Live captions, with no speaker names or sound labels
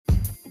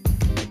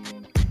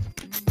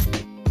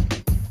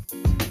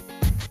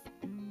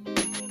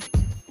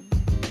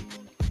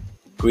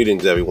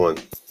Greetings, everyone.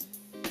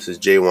 This is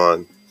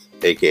J1,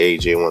 aka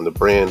J1 the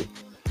Brand,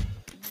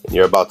 and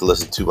you're about to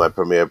listen to my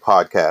premiere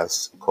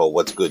podcast called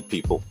What's Good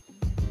People.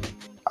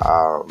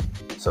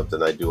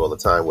 Something I do all the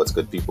time, What's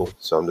Good People.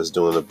 So I'm just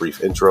doing a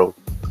brief intro.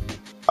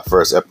 Our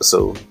first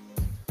episode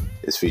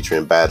is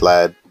featuring Bad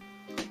Lad,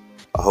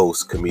 a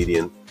host,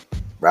 comedian,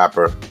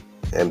 rapper,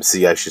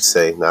 MC, I should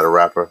say, not a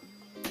rapper,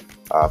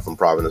 from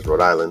Providence,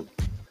 Rhode Island.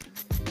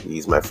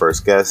 He's my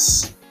first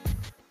guest.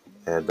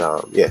 And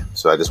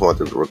so I just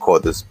wanted to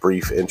record this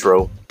brief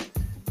intro,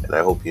 and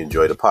I hope you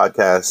enjoy the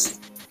podcast.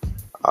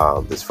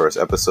 This first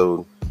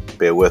episode,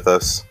 bear with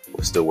us.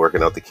 We're still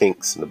working out the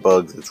kinks and the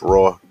bugs. It's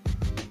raw.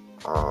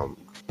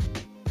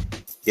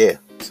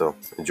 So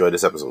enjoy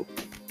this episode.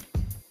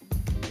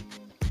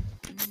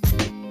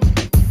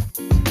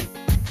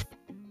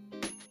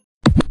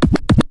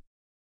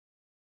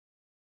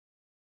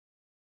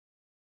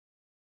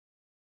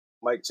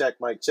 Mic check,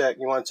 mic check.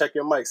 You want to check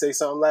your mic? Say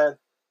something, lad.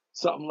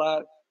 Something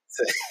like.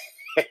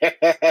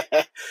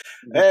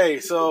 Hey,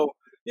 so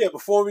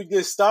before we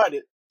get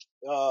started,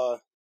 I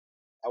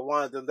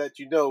wanted to let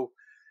you know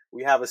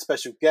we have a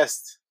special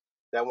guest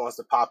that wants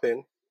to pop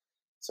in.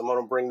 So I'm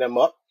gonna bring them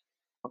up.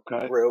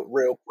 Okay.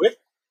 Real quick.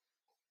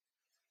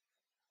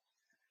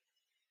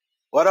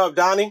 What up,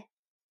 Donnie?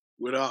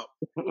 What up?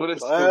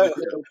 What's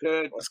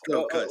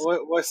good, cuz?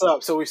 What's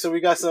up? So we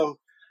got some.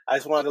 I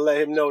just wanted to let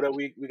him know that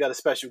we got a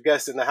special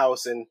guest in the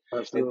house, and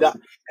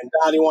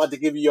Donnie wanted to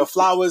give you your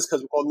flowers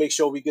because we're gonna make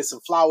sure we get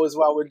some flowers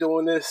while we're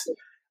doing this.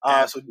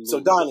 So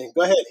Donnie,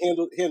 go ahead,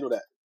 handle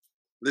that.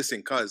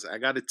 Listen, cuz, I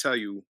got to tell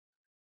you,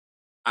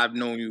 I've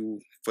known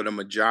you for the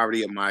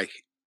majority of my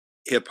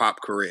hip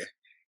hop career,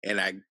 and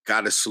I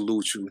gotta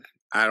salute you.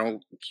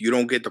 You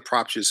don't get the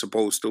props you're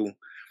supposed to.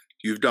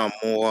 You've done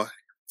more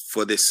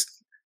for this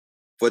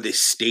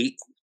state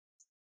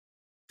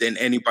than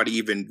anybody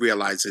even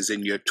realizes,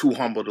 and you're too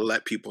humble to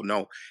let people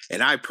know.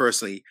 And I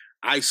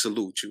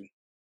salute you.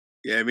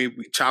 You know what I mean?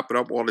 We chop it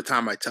up all the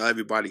time. I tell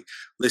everybody,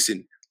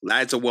 listen,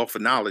 lad's a wealth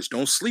of knowledge.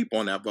 Don't sleep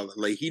on that brother.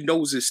 Like, he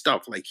knows his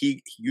stuff. Like,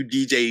 you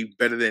DJ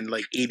better than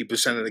like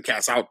 80% of the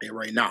cats out there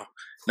right now.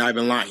 Not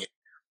even lying.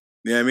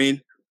 You know what I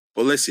mean?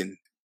 But listen,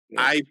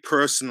 yeah. I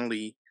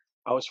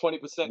was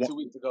 20% 2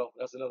 weeks ago.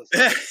 That's another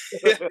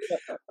story.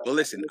 But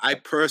listen, I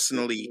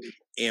personally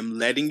am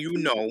letting you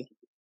know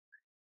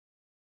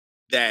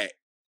that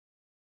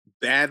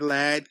Bad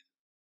Lad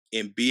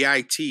and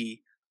BIT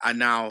are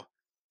now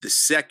the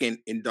second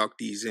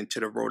inductees into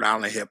the Rhode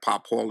Island Hip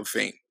Hop Hall of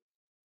Fame.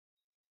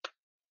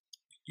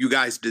 You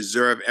guys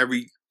deserve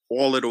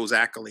all of those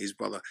accolades,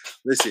 brother.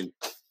 Listen,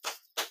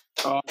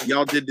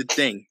 y'all did the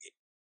thing.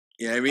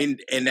 You know what I mean?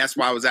 And that's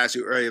why I was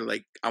asking you earlier,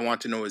 like, I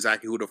want to know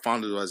exactly who the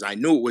founder was. I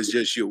knew it was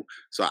just you.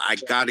 So I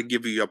got to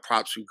give you your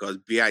props because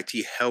BIT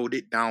held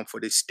it down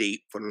for the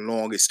state for the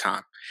longest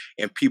time.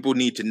 And people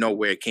need to know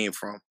where it came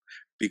from.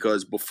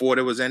 Because before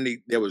there was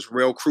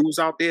real crews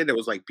out there. There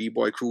was like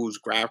B-boy crews,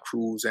 graph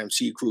crews,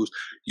 MC crews.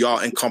 Y'all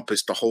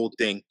encompassed the whole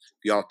thing.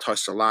 Y'all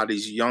touched a lot of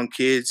these young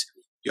kids.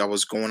 Y'all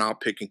was going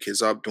out, picking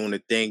kids up, doing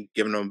the thing,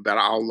 giving them a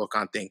better outlook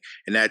on things.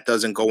 And that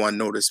doesn't go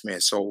unnoticed,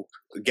 man. So,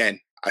 again,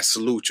 I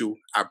salute you.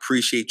 I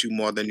appreciate you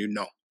more than you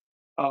know.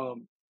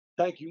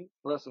 Thank you.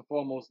 First and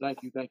foremost,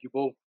 thank you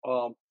both.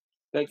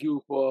 Thank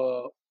you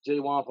for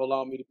J1 for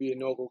allowing me to be an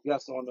inaugural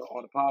guest on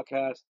the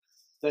podcast.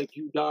 Thank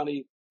you,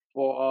 Donnie,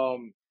 for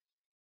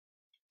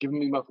giving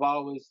me my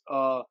flowers,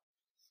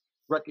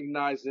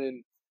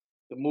 recognizing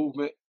the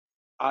movement.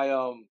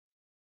 While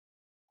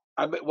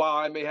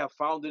I may have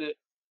founded it,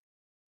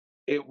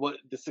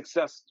 the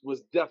success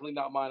was definitely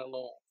not mine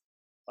alone.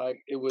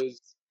 Like, it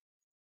was.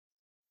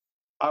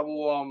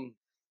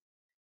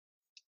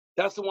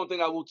 That's the one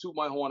thing I will toot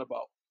my horn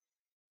about.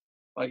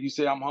 Like you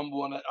say, I'm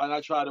humble, and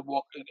I try to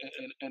walk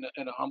in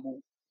a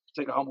humble,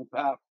 take a humble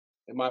path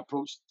in my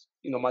approach,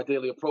 my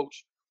daily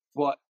approach.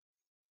 But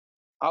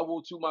I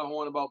will toot my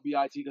horn about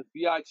BIT because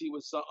BIT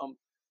was something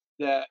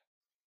that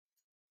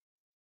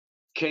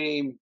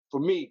came for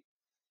me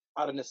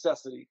out of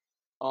necessity.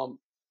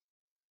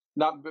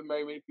 Not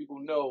very many people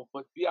know,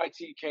 but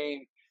BIT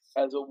came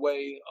as a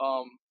way.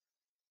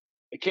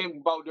 It came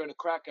about during the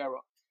crack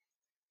era,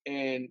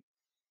 and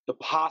the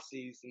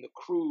posses and the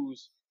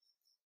crews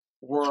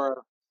weren't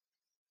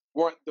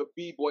the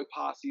B-boy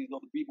posses or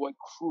the B-boy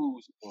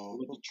crews. It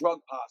was the drug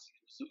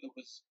posses. It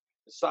was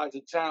the sides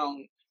of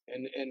town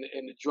and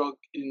the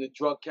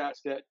drug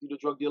cats the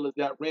drug dealers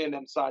that ran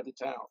them sides of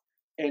town.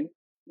 And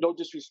no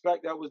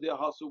disrespect, that was their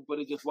hustle, but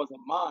it just wasn't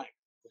mine.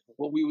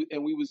 But we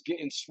was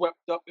getting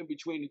swept up in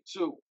between the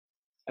two,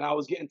 and I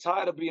was getting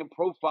tired of being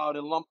profiled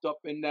and lumped up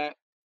in that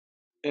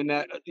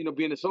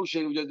being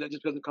associated with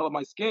just because of the color of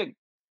my skin.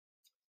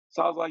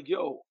 So I was like,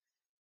 yo,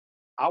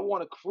 I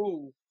want a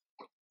crew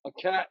of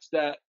cats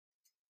that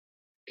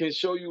can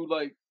show you,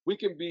 like, we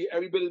can be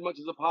every bit as much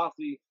as a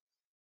posse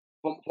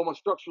from a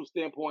structural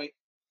standpoint,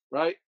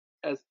 right,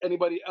 as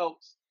anybody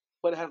else,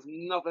 but it has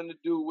nothing to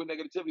do with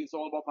negativity. It's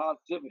all about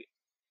positivity.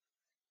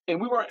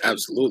 And we weren't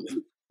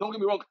absolutely. Don't get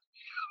me wrong.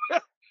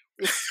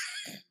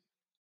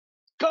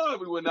 God,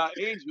 we were not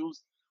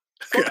angels.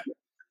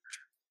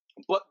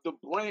 But the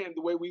brand,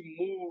 the way we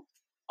moved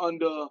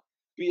under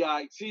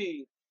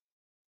BIT,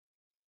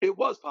 it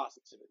was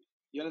positivity.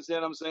 You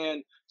understand what I'm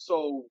saying?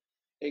 So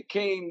it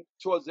came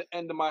towards the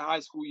end of my high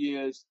school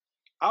years.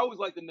 I always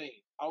liked the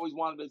name. I always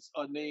wanted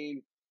a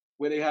name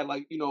where they had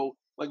like,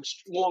 like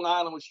Long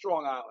Island was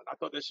Strong Island. I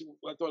thought it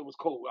was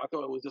cool. I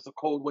thought it was just a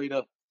cold way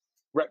to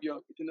rep your.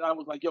 And I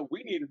was like, yo,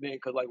 we need a name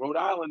because like Rhode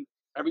Island,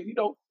 you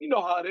know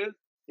how it is.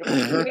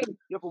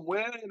 You're from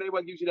where, and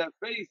everybody gives you that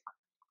face.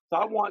 So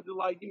I wanted to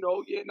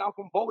now I'm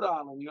from Rhode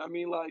Island. You know what I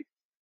mean? Like,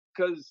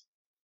 because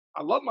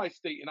I love my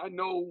state, and I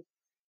know,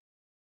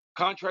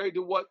 contrary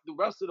to what the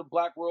rest of the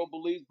black world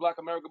believes, black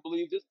America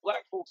believes, there's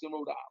black folks in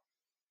Rhode Island,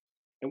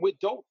 and we're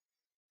dope.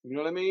 You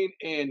know what I mean?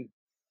 And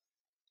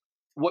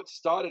what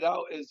started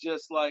out as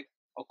just like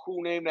a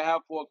cool name to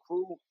have for a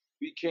crew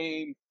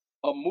became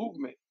a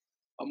movement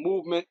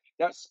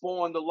that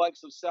spawned the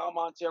likes of Sal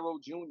Montero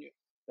Jr.,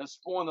 that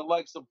spawned the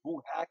likes of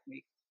Boo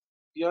Hackney.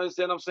 You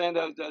understand what I'm saying?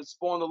 That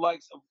spawned the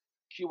likes of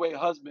QA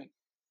Husband,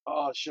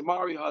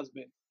 Shamari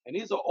Husband. And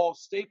these are all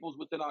staples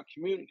within our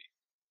community.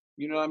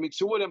 You know what I mean?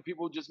 Two of them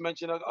people just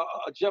mentioned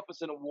a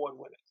Jefferson Award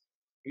winners.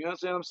 You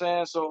understand what I'm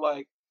saying? So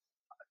like,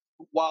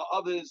 while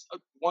others,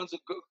 one's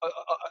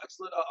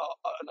excellent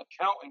an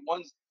accountant,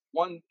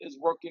 one is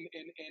working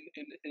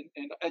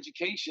in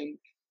education,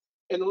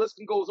 and the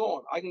list goes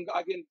on. I can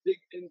dig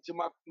into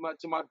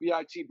my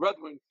BIT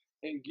brethren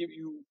and give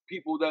you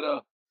people that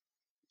are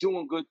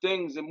doing good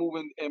things and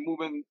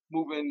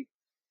moving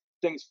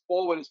things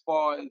forward as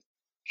far as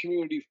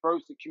community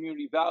first and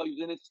community values.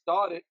 And it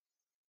started,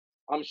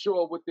 I'm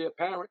sure, with their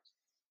parents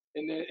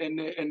and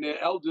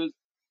their elders,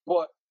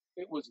 but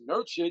it was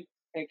nurtured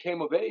and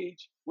came of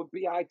age with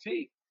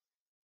BIT.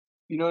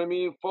 You know what I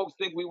mean? Folks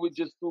think we would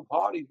just throw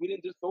parties. We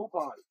didn't just throw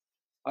parties.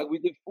 Like, we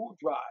did food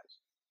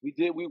drives.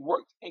 We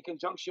worked in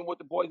conjunction with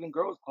the Boys and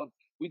Girls Club.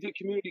 We did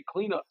community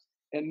cleanups,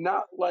 and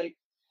not like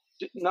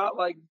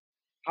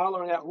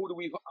hollering at who do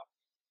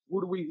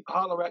we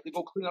holler at to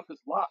go clean up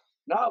this lot.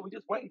 Nah, we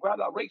just went and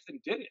grabbed our rakes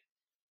and did it.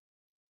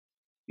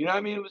 You know what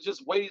I mean? It was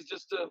just ways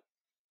just to,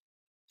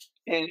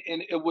 and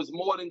it was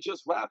more than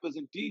just rappers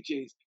and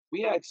DJs.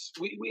 We had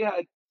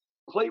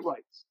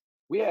playwrights.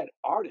 We had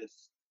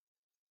artists.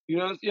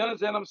 You understand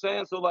what I'm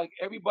saying? So like,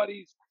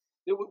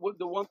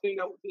 the one thing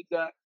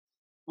that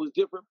was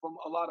different from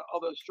a lot of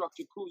other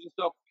structured crews and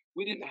stuff,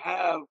 we didn't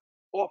have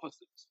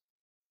officers.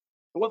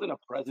 There wasn't a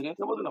president.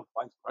 There wasn't a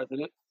vice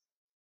president.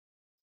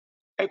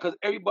 Because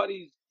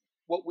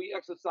what we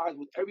exercised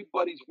was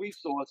everybody's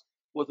resource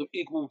was of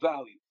equal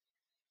value.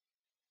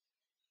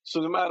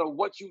 So no matter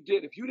what you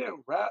did, if you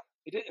didn't rap,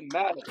 it didn't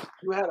matter.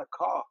 You had a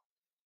car.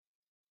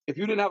 If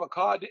you didn't have a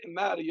car, it didn't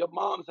matter. Your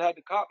moms had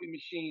the copy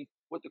machine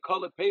with the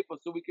colored paper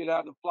so we could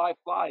have the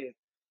flyers.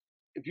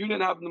 If you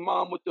didn't have the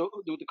mom with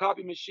the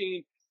copy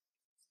machine,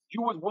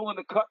 you was willing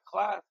to cut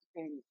class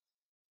and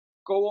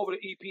go over to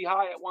EP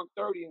High at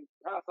 1:30 and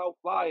pass out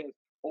flyers,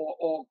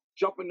 or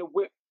jump in the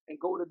whip and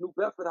go to New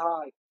Bedford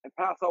High and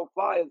pass out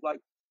flyers. Like,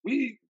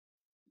 we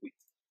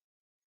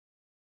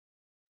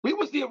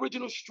was the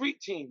original street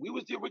team. We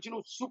was the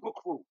original super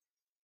crew.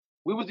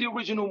 We was the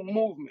original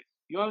movement.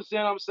 You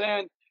understand what I'm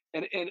saying?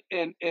 And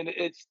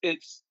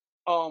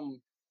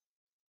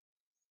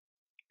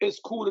it's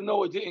cool to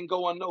know it didn't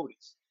go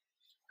unnoticed.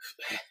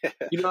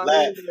 You know what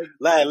I mean?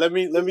 Lad, let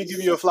me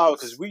give you a flower,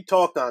 because we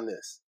talked on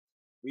this.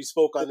 We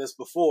spoke on this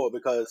before,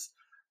 because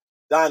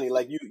Donnie,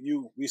 like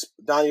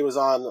Donnie was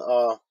on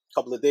a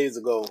couple of days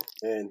ago,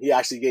 and he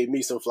actually gave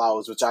me some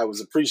flowers, which I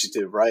was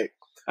appreciative, right?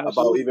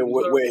 Absolutely. About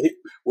even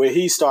where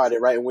he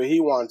started, right, and where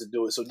he wanted to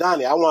do it. So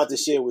Donnie, I wanted to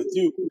share with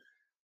you,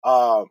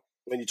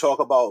 when you talk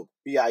about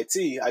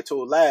BIT, I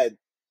told Lad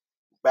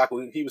back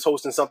when he was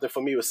hosting something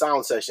for me with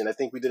Sound Session. I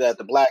think we did it at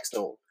the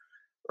Blackstone,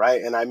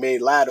 right? And I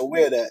made Lad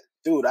aware that,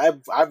 dude,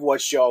 I've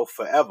watched y'all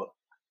forever,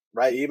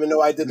 right? Even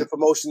though I did the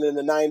promotion in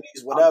the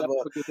 90s, whatever.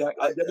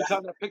 Every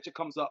time that picture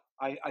comes up,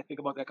 I think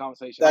about that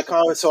conversation.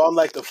 So I'm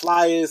like, the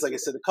flyers, like I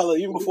said, the color,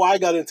 even before I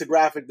got into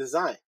graphic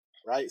design,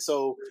 right?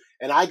 So,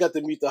 and I got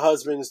to meet the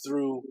husbands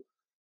through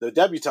the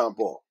debutante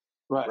ball,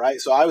 right?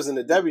 So I was in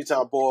the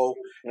debutante ball,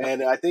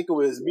 and I think it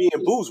was me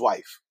and Boo's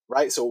wife,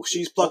 right? So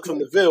she's plucked from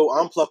the Ville,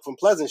 I'm plucked from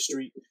Pleasant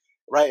Street,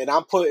 right? And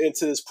I'm put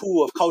into this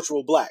pool of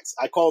cultural blacks.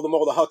 I call them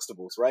all the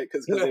Huxtables, right?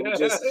 Because they were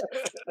just,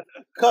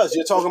 because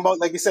you're talking about,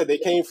 like you said, they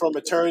came from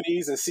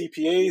attorneys and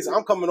CPAs.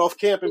 I'm coming off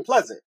camp in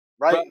Pleasant,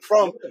 right?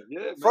 From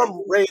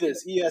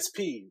Raiders,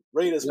 ESP,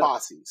 Raiders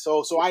Posse.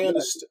 So I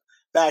understood.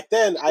 Back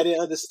then, I didn't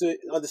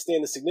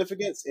understand the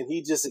significance, and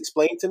he just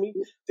explained to me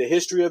the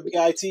history of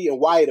BIT and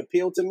why it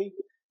appealed to me,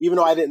 even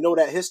though I didn't know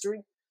that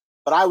history.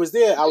 But I was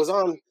there. I was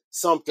on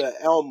Sumter,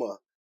 Elma.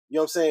 You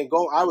know what I'm saying?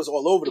 I was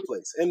all over the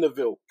place in the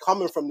Ville,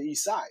 coming from the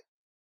East Side,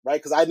 right?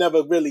 Because I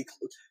never really,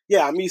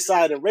 I'm East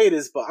Side and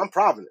Raiders, but I'm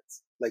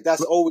Providence. Like,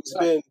 that's always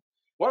been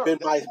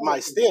my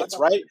stance,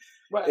 right?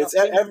 It's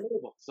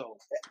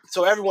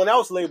so everyone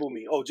else labeled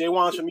me, oh,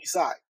 J1's from East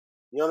Side.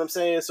 You know what I'm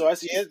saying? So I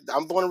said,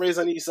 I'm born and raised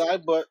on the East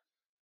Side, but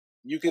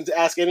you can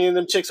ask any of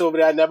them chicks over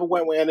there. I never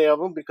went with any of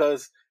them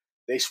because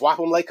They swap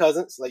them like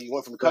cousins. Like you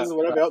went from cousins,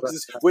 whatever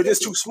else. We're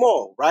just too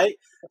small, right?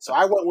 So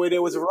I went where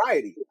there was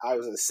variety. I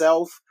was in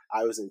Self.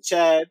 I was in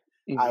Chad.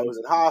 I was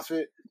in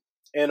Hartford.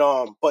 And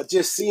but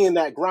just seeing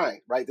that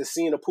grind, right? Just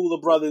seeing the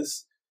Pooler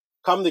brothers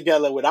come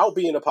together without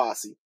being a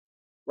posse,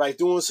 right?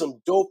 Doing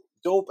some dope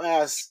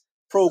ass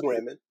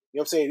programming. You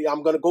know what I'm saying?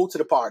 I'm gonna go to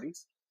the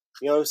parties.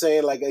 You know what I'm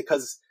saying? Like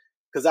because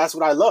that's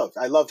what I loved.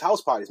 I loved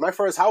house parties. My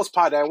first house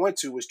party I went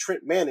to was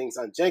Trent Manning's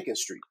on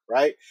Jenkins Street,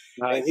 right?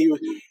 Nice.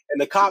 And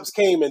the cops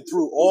came and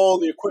threw all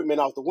the equipment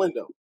out the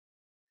window.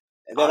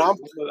 And then I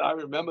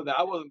remember that.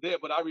 I wasn't there,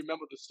 but I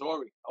remember the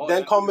story.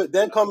 Then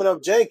coming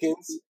up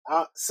Jenkins,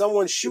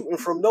 someone shooting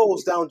from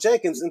nose down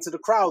Jenkins into the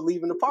crowd,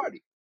 leaving the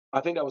party. I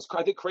think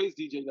Craze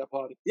DJ'd that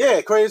party. Yeah,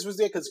 Craze was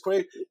there because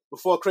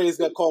before Craze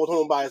got called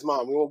home by his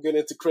mom. We won't get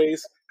into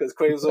Craze because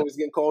Craze was always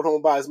getting called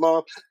home by his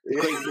mom.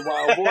 Craze the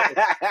wild boy.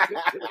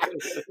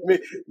 me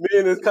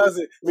and his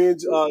cousin,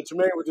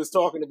 Tremaine were just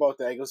talking about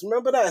that. He goes,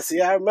 "Remember that?"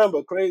 See, I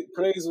remember. Craze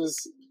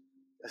was.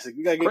 I said,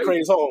 "We gotta get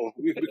Craze home.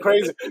 We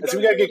crazy. I said,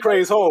 we gotta get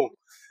Craze home."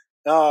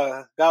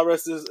 God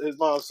rest his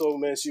mom's soul,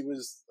 man. She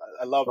was.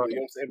 I love her. You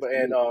know what I'm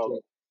saying?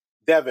 But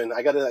Devin,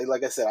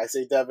 like I said, I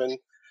say Devin,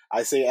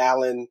 I say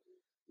Alan.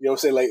 You know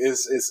what I'm saying? Like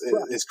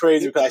it's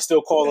crazy because I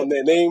still call them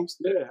their names.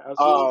 Yeah,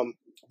 absolutely.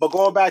 But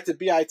going back to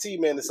BIT,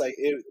 man, it's like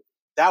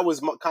that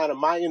was kind of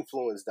my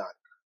influence, Don.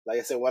 Like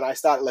I said, when I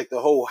started like the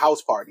whole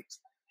house parties.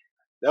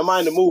 Never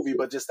mind the movie,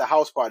 but just the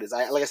house parties.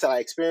 Like I said, I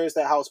experienced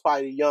that house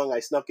party young. I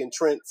snuck in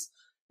Trent's.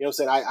 You know what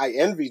I'm saying? I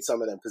envied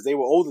some of them because they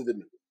were older than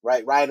me,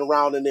 right? Riding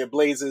around in their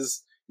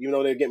Blazers, even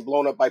though they're getting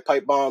blown up by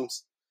pipe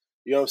bombs.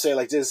 You know what I'm saying?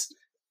 Like just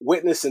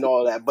witnessing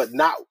all that, but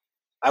not.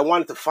 I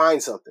wanted to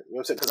find something, you know what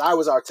I'm saying? Because I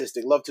was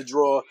artistic, loved to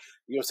draw,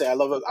 you know what I'm saying?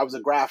 I was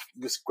a graph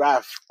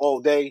all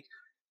day,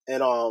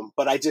 and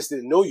but I just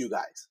didn't know you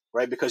guys,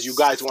 right? Because you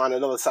guys were on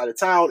another side of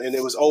town, and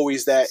it was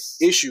always that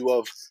issue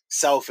of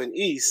South and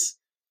East,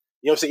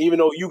 you know what I'm saying? Even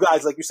though you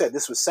guys, like you said,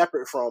 this was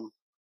separate from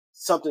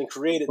something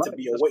created to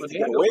be away, to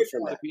get away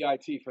from that.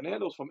 BIT,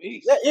 Fernando's from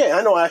East. Yeah,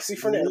 I know. I see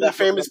Fernando, that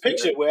famous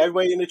picture where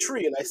everybody in the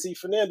tree, and I see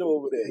Fernando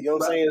over there. You know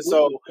what I'm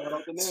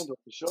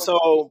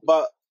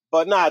saying?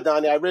 But nah,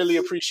 Donnie, I really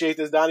appreciate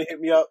this. Donnie hit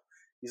me up.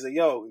 He's like,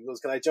 "Yo," he goes,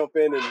 "Can I jump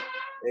in and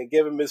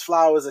give him his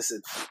flowers?" I said,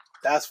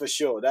 "That's for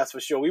sure. That's for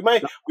sure. We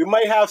might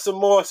have some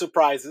more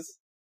surprises."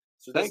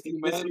 So Thank you,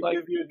 man.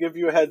 Give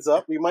you a heads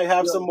up. We might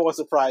have some more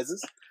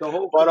surprises.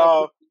 To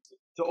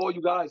all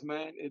you guys,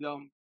 man, it's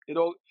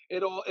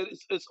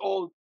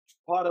all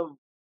part of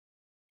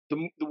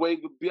the way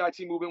the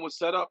BIT movement was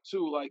set up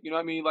too. Like, you know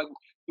what I mean? Like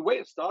the way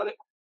it started,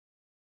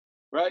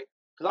 right?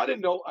 Because I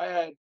didn't know I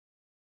had.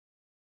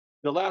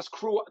 The last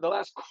crew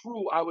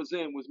I was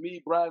in was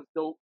me, Brad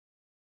Dope,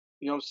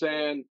 you know what I'm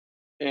saying,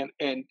 and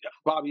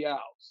Bobby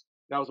Owls.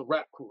 That was a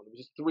rap crew. It was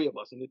just three of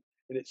us, and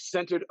it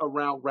centered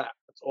around rap.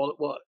 That's all it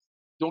was.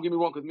 Don't get me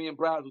wrong, because me and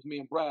Brad because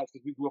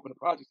we grew up in the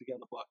projects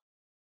together. But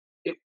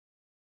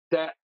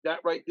that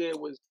right there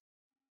was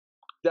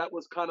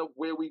kind of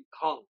where we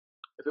hung.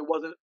 If it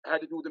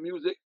had to do with the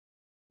music,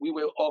 we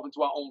went off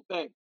into our own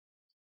thing.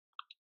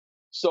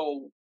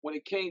 So when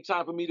it came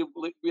time for me to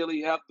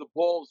really have the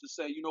balls to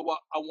say, you know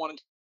what, I want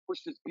to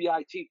push this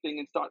BIT thing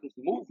and start this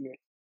movement,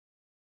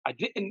 I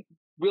didn't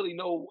really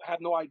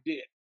have no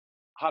idea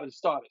how to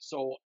start it.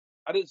 So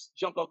I just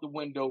jumped out the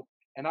window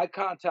and I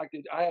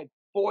had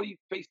 40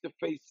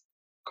 face-to-face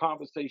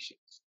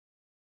conversations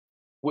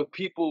with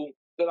people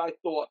that I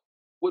thought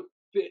would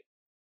fit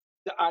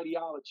the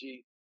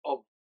ideology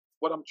of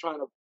what I'm trying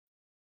to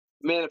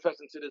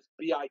manifest into this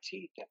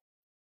BIT thing.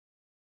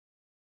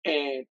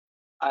 And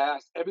I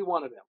asked every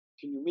one of them,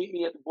 can you meet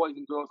me at the Boys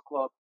and Girls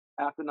Club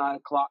after 9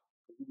 o'clock?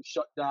 We were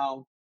shut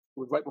down. It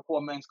was right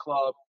before Men's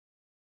Club.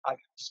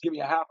 Just give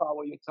me a half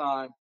hour of your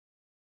time.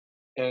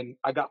 And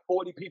I got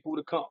 40 people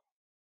to come.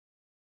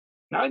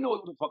 Now, I didn't know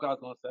what the fuck I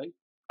was going to say.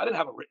 I didn't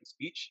have a written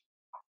speech.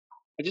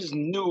 I just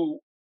knew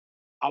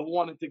I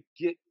wanted to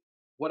get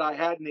what I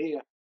had in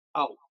here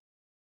out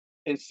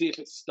and see if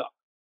it stuck.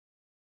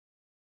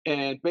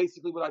 And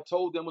basically what I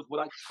told them was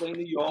what I explained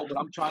to y'all, what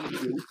I'm trying to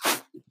do.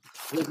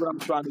 Here's what I'm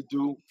trying to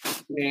do.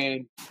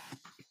 And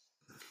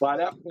by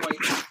that point,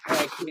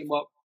 I came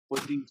up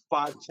with these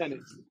 5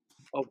 tenets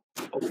of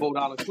Rhode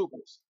Island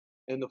Troopers.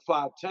 And the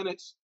 5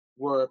 tenets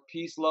were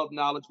peace, love,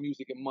 knowledge,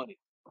 music, and money.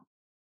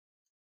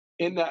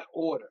 In that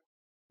order.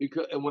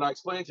 And what I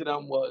explained to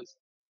them was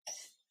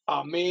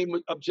our main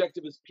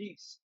objective is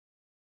peace.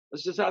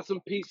 Let's just have some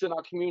peace in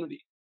our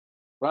community,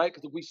 right?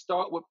 Because if we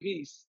start with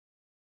peace,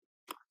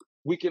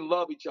 we can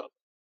love each other.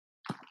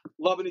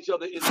 Loving each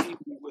other is easy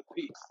with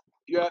peace.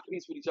 If you have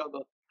peace with each other,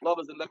 love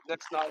is the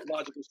next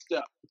logical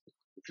step.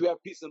 If you have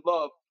peace and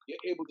love,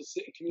 you're able to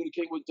sit and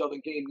communicate with each other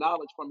and gain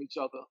knowledge from each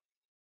other,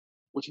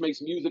 which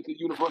makes music the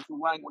universal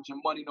language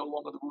and money no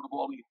longer the root of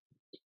all evil.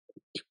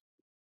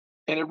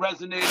 And it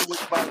resonated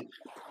with about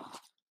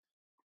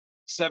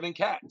 7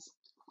 cats.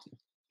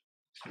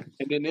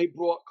 And then they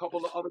brought a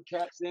couple of other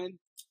cats in.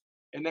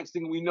 And next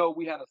thing we know,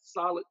 we had a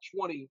solid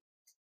 20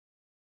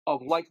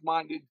 of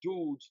like-minded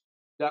dudes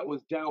that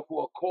was down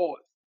for a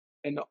cause.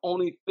 And the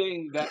only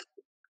thing that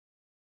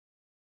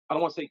I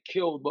don't want to say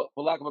killed, but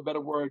for lack of a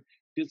better word,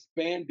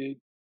 disbanded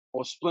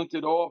or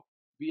splintered off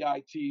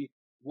BIT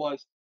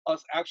was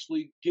us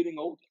actually getting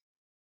older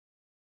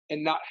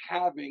and not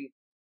having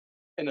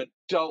an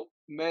adult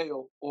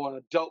male or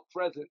an adult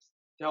presence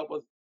to help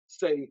us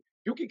say,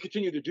 you can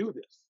continue to do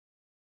this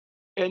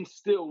and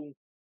still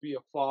be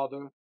a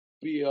father,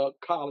 be a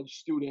college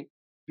student,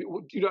 you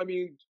know what I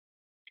mean?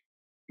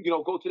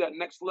 Go to that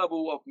next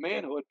level of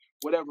manhood,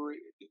 whatever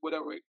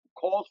it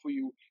calls for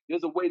you.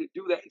 There's a way to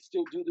do that and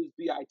still do this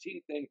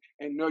BIT thing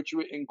and nurture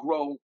it and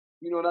grow.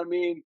 You know what I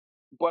mean?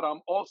 But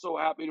I'm also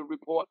happy to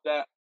report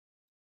that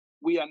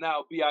we are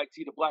now BIT,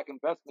 the Black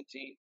Investment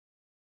Team,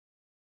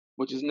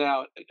 which is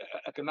now an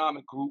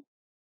economic group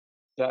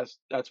that's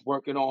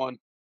working on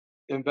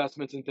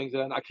investments and things.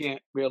 And I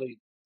can't really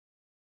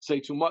say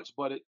too much,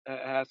 but it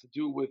has to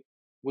do with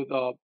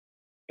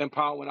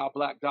empowering our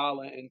black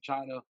dollar and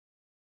trying to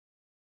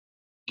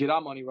get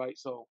our money right.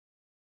 So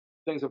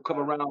things have come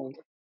around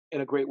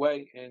in a great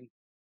way, and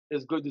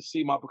it's good to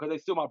see because they're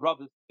still my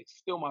brothers. It's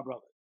still my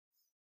brothers,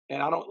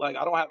 and I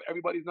don't have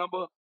everybody's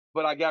number,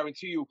 but I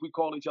guarantee you, if we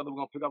call each other, we're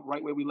gonna pick up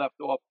right where we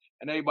left off.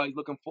 And everybody's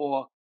looking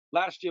for.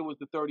 Last year was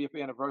the 30th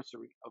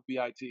anniversary of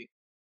BIT,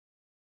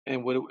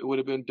 and it would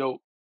have been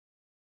dope,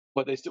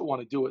 but they still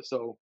want to do it.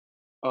 So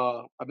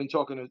I've been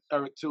talking to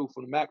Eric too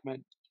from the Mac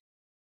Men.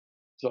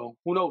 So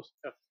who knows?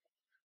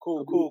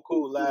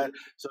 Cool, lad.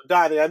 So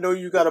Donnie, I know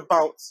you got to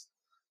bounce.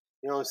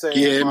 You know what I'm saying?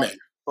 Yeah, man.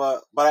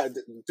 But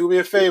do me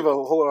a favor.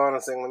 Hold on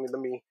a second.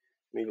 Let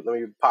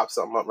me pop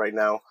something up right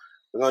now.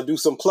 We're gonna do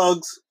some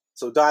plugs.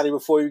 So Donnie,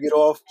 before you get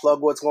off,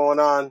 plug what's going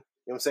on. You know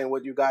what I'm saying?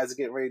 What you guys are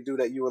getting ready to do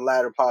that you and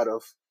Lad are part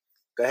of.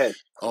 Go ahead.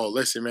 Oh,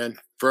 listen, man.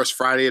 First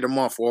Friday of the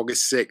month,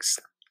 August 6th.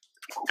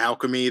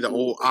 Alchemy, the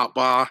old Art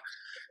Bar.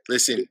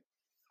 Listen,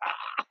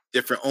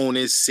 different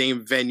owners,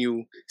 same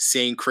venue,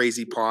 same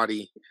crazy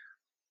party.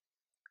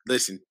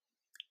 Listen,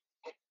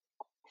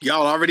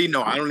 y'all already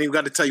know. I don't even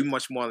got to tell you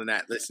much more than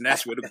that. Listen,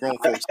 that's where the grown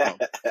folks come.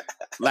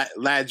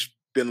 Lad's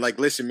been like,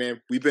 listen,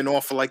 man, we've been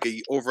on for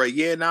over a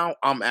year now.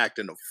 I'm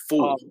acting a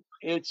fool.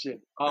 Itching.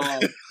 I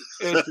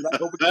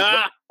hope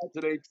it's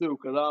today too,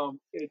 because I'm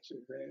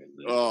itching, man.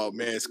 Oh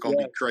man, it's gonna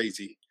be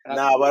crazy.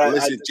 Nah, but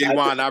listen,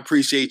 J-Wan, I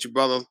appreciate you,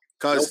 brother.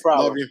 Cuz, no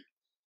love you.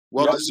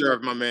 Well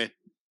deserved, my man.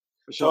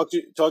 Sure.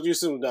 Talk to you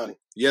soon, Donnie.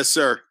 Yes,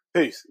 sir.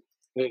 Peace.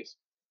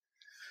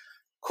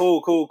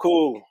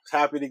 Cool.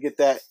 Happy to get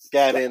that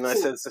guy in. I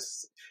said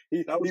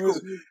he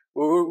was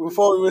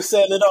before we were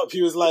setting it up.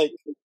 He was like,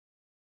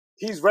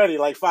 he's ready,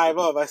 like 5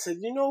 up. I said,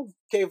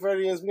 Cape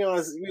Verdeans, be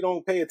honest, we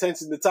don't pay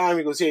attention to time.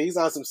 He goes, yeah, he's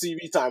on some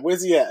CV time.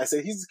 Where's he at? I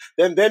said,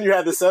 then you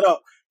had to set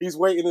up. He's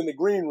waiting in the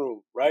green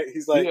room, right?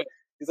 He's like,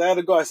 I had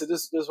to go. I said,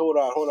 just hold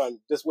on.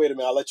 Just wait a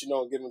minute. I'll let you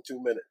know and give him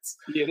 2 minutes.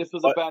 Yeah, this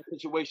was a bad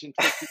situation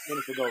 15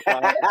 minutes ago.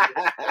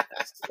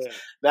 So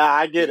Nah,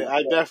 I get it.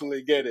 I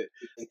definitely get it.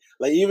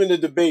 Like even the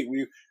debate,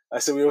 I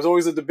said there was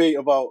always a debate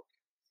about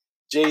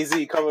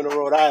Jay-Z coming to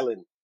Rhode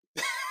Island.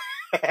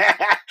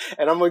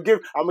 And I'm gonna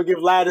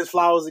give Lad his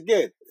flowers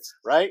again,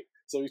 right?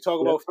 So we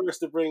talk about first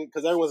to bring,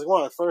 because everyone's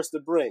going first to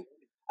bring.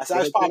 I said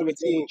I was part of a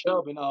team.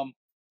 Chubb and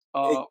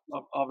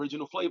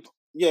Original Flavor.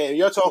 Yeah,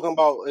 you're talking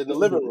about in the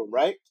living room,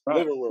 right?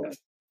 Living room.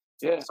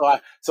 Yeah.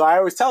 So I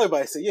always tell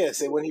everybody, I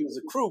said when he was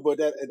a crew, but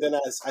then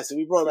I said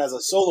we brought him as a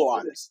solo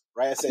artist,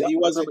 right? I said he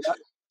wasn't.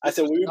 I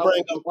said when we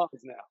bring him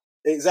now.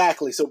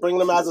 Exactly. So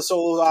bringing him as a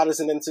solo artist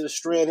and then to the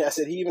strand. I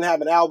said he even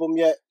have an album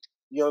yet.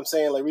 You know what I'm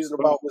saying? Like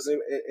Reasonable Doubt was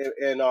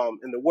in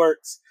the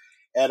works,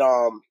 and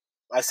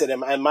I said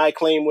and my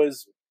claim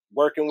was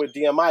working with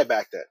DMI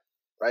back then,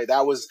 right?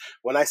 That was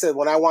when I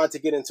wanted to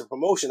get into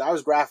promotion. I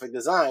was graphic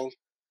design.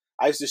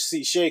 I used to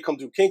see Shay come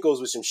through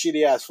Kinko's with some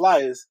shitty ass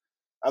flyers.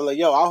 I'm like,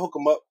 yo, I'll hook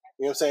him up.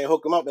 You know what I'm saying?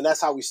 Hook him up, and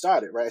that's how we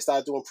started, right? I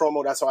started doing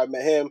promo. That's how I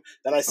met him.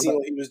 Then I seen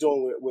what he was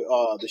doing with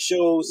the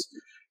shows.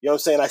 You know what I'm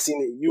saying? I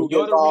seen that you get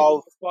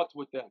involved. Fucked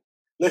with them.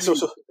 Listen,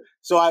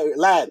 so I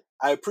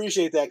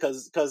appreciate that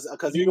because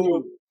even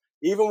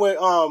with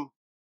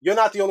you're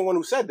not the only one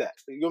who said that.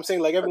 You know what I'm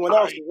saying? Like everyone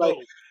else, like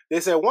they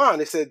said, Juan,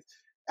 they said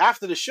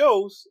after the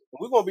shows,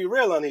 we're gonna be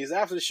real on these.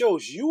 After the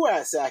shows, you were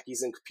at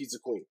Saki's and Pizza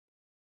Queen.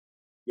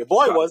 Your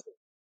boy wasn't.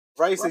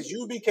 Right? He says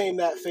you became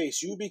that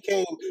face. You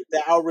became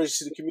that outrage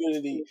to the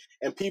community,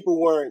 and people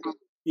weren't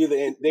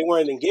they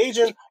weren't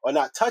engaging or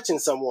not touching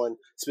someone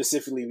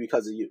specifically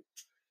because of you.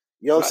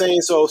 You know what I'm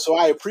saying? So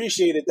I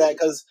appreciated that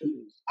because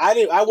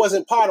I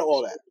wasn't part of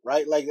all that,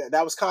 right? Like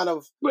that was kind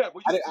of you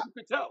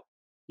could tell.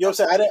 You know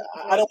what I'm saying?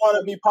 I didn't want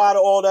to be part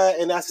of all that,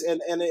 and that's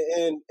and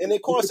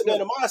it caused some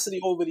animosity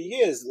over the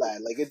years,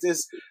 lad. Like it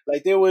just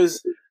like there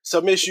was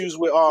some issues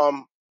with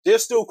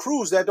there's still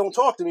crews that don't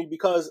talk to me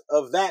because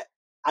of that.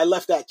 I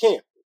left that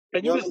camp.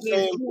 And you just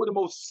named 2 of the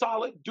most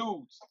solid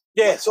dudes.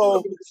 Yeah,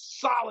 so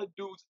solid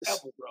dudes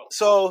ever, bro.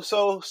 So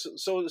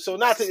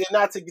not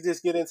to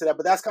just get into that,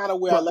 but that's kind of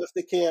where I left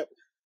the camp.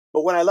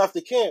 But when I left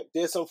the camp,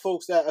 there's some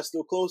folks that are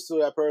still close to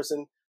that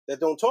person that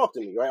don't talk to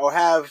me, right? Or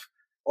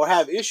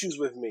have issues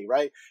with me,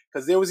 right?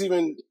 Because there was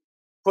even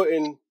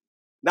putting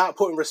not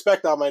putting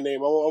respect on my name.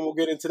 I won't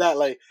get into that.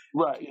 Like,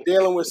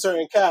 dealing with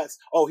certain cats.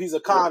 Oh, he's a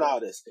con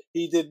artist.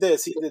 He did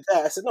this. He did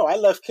that. I said, no, I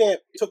left camp,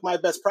 took my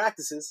best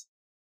practices,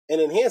 and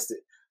enhanced it.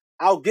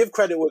 I'll give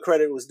credit where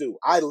credit was due.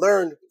 I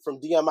learned from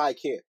DMI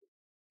camp.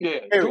 Yeah,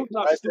 dude's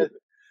not stupid.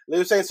 You know what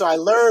I'm saying? So I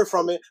learned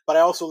from it, but I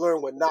also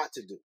learned what not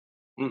to do.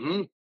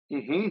 Mm-hmm.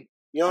 Mm-hmm.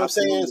 You know what I'm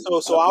saying?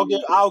 So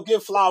I'll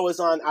give flowers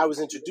on. I was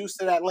introduced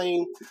to that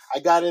lane. I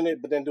got in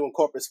it, but then doing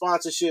corporate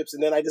sponsorships,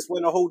 and then I just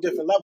went a whole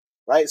different level,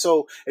 right?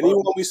 So, and even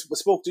when we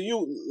spoke to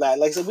you,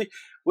 like I said,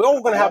 we're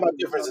all gonna have our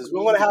differences.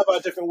 We're gonna have our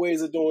different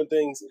ways of doing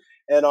things,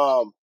 and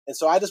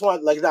so I just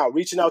want, like, now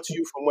reaching out to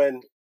you from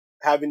when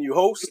having you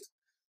host.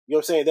 You know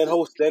what I'm saying? Then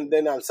host,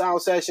 then on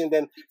sound session,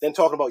 then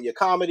talking about your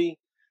comedy,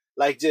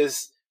 like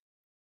just.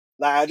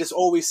 Like, I just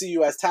always see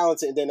you as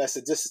talented, and then I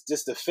said,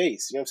 just the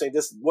face. You know what I'm saying?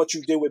 Just what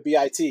you did with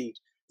BIT,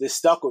 this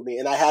stuck with me,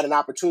 and I had an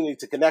opportunity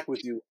to connect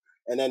with you,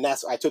 and then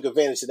I took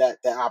advantage of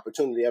that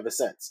opportunity ever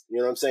since. You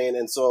know what I'm saying?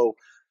 And so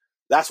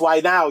that's why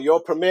now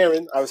you're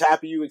premiering. I was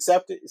happy you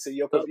accepted. So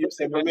you're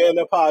premiering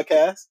the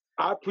podcast.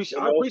 I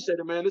appreciate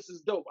it, man. This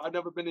is dope. I've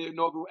never been to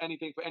inaugural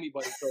anything for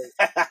anybody, so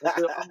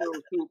I'm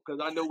real too, because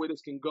I know where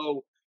this can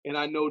go, and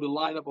I know the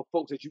lineup of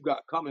folks that you got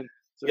coming.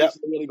 So this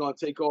is really going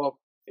to take off.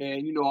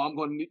 And, you know, I'm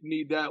going to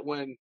need that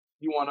when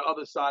you on the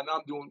other side. And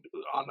I'm doing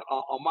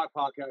on my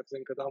podcast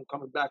thing, because I'm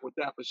coming back with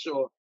that for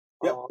sure.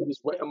 I'm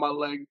just wetting my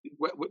leg,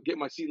 get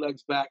my sea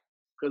legs back.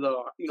 Because,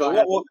 you know,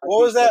 so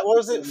what was that? What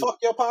was it? Fuck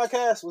Your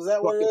Podcast? Was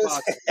that what it is?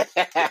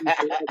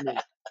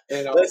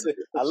 And, listen,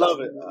 I love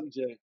it.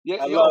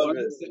 I love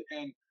it.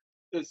 And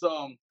it's,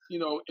 you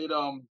know, it,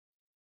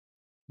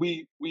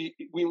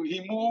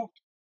 he moved.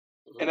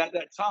 And at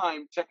that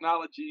time,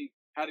 technology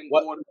hadn't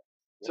gone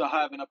to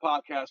having a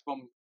podcast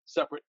from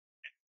separate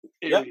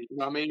areas. You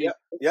know what I mean?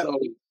 So,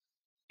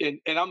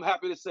 and I'm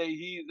happy to say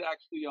he's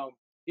actually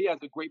he has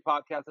a great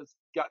podcast that's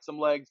got some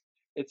legs.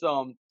 It's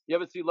you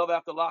ever see Love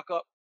After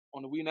Lockup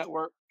on the We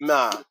Network?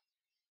 Nah.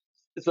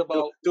 It's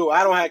about dude.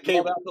 I don't have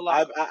cable.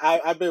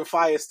 I've been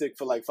Fire Stick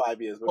for like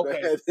 5 years. But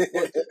okay.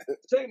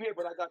 Same here,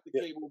 but I got the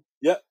cable.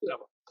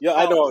 Whatever. Yeah,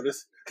 I know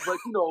this. But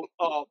you know,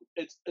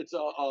 it's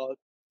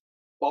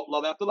about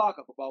Love After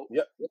Lockup, about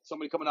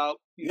somebody coming out,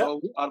 you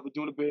know, out of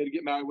doing a bid to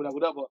get married,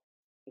 whatever.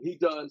 And he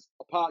does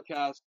a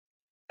podcast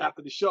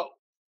after the show,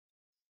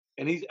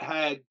 and he's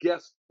had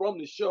guests from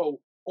the show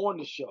on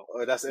the show.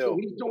 Oh, that's ill. So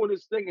he's doing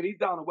his thing, and he's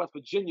down in West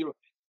Virginia,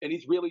 and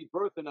he's really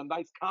birthing a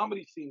nice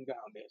comedy scene down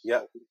there.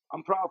 So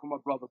I'm proud for my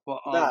brother.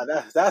 But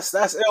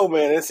that's ill,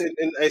 man.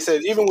 And I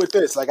said, even with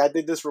this, like, I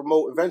did this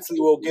remote.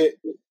 Eventually, we'll get,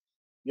 you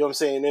know what I'm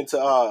saying,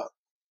 into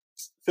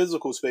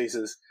physical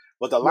spaces.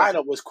 But the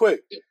lineup was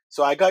quick,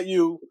 so I got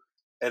you,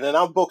 and then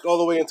I'm booked all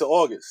the way into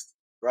August.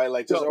 Right,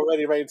 like just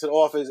already right into the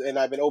office, and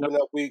I've been opening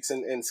up weeks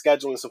and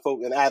scheduling some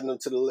folks and adding them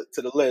to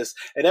the list.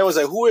 And then was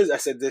like, who is? I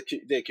said,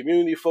 they're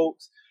community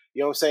folks.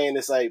 You know what I'm saying?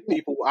 It's like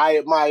people I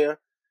admire.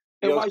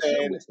 You know what I'm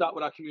saying? Start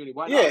with our community.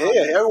 Why not?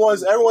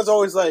 Everyone's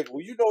always like,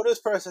 well, you know this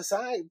person. I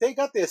said, they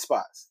got their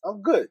spots.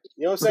 I'm good.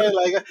 You know what I'm saying?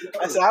 Like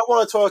I said, I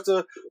want to talk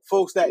to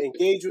folks that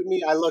engage with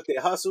me. I look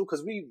at hustle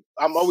because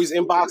I'm always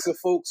inboxing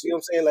folks. You know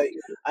what I'm saying? Like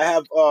I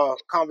have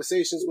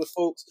conversations with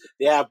folks.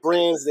 They have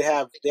brands.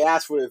 They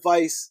ask for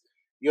advice.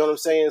 You know what I'm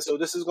saying? So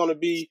this is going to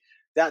be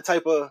that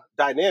type of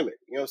dynamic.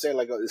 You know what I'm saying?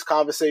 Like this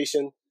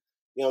conversation.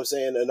 You know what I'm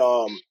saying?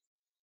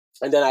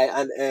 And then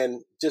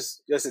and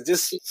just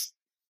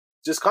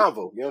convo.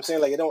 You know what I'm saying?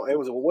 Like it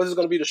was what is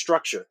going to be the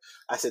structure?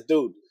 I said,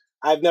 dude,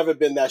 I've never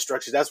been that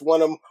structured. That's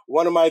one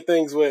of my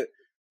things with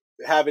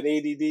having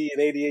ADD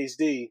and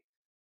ADHD.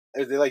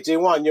 Is they're like,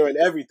 J1, you're in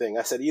everything.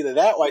 I said either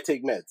that or I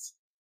take meds.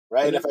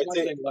 Right? And if I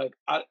take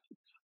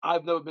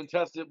I've never been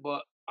tested,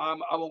 but I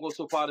won't go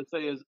so far to say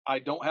is I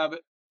don't have it.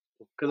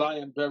 Because I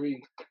am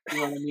very, you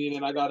know what I mean,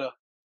 and I got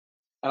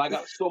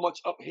so much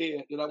up here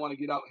that I want to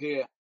get out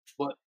here,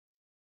 but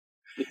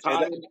the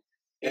time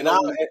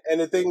and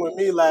the thing with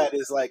me, lad,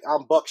 is like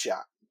I'm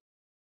buckshot.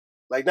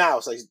 Like now,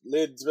 it's like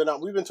Lid's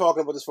we've been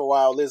talking about this for a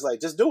while. Lid's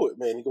like, just do it,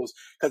 man. He goes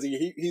because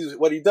he's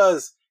what he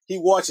does. He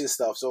watches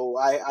stuff. So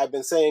I've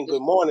been saying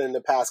good morning in the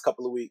past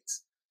couple of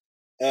weeks,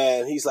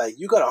 and he's like,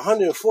 you got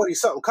 140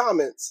 something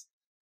comments.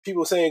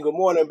 People saying good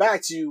morning back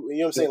to you. You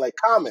know what I'm saying? Like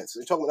comments.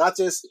 We're talking about not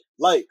just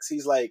likes.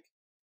 He's like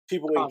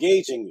people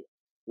engaging you.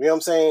 You know what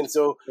I'm saying?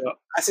 So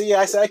I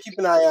said, I keep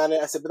an eye on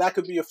it. I said, but that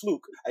could be a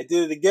fluke. I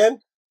did it again.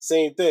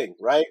 Same thing,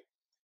 right?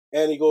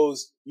 And he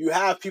goes, you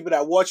have people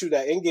that watch you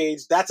that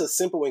engage. That's a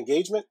simple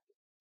engagement.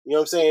 You know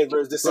what I'm saying?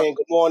 Versus just saying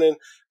good morning,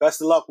 best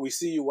of luck, we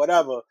see you,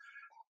 whatever.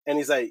 And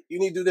he's like, you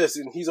need to do this.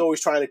 And he's always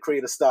trying to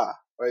create a star,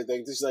 right?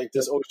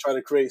 Just always trying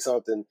to create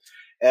something.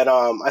 And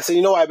I said,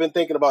 you know what I've been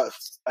thinking about?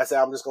 I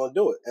said, I'm just going to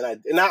do it.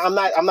 And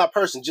I'm not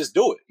person, just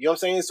do it. You know what I'm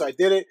saying? So I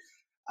did it.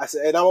 I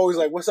said, and I'm always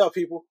like, what's up,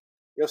 people?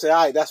 You know what I'm saying?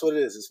 All right, that's what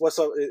it is. It's what's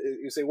up.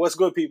 You say, what's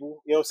good,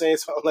 people? You know what I'm saying?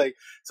 So I'm like,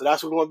 so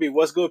that's what we're going to be.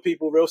 What's good,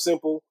 people? Real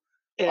simple.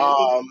 You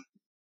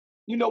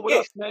know what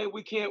else, man?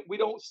 We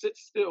don't sit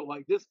still.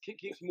 Like this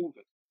keeps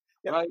moving,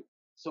 right?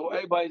 So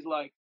everybody's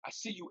like, I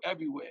see you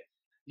everywhere.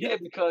 Yeah,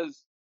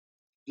 because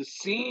the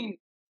scene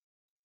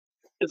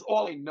is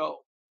all I know.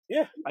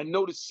 Yeah. I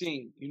know the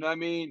scene. You know what I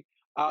mean?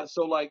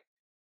 So like,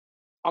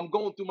 I'm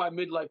going through my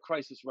midlife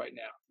crisis right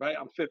now. Right?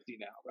 I'm 50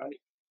 now. Right?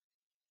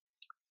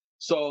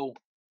 So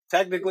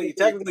technically,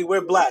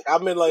 we're black. Our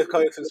midlife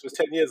crisis was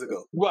 10 years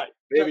ago. Right.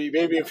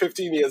 Maybe in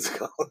 15 years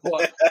ago.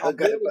 But I'm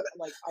really,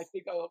 like, I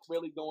think I'm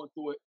really going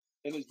through it,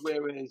 and it's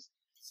where it is.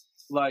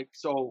 Like,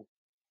 so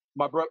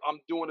my brother, I'm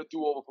doing a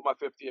do-over for my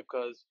 50th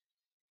because,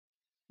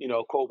 you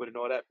know, COVID and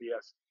all that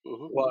BS.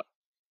 Mm-hmm. But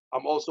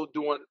I'm also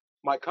doing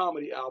my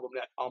comedy album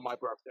that on my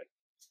birthday.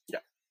 Yeah.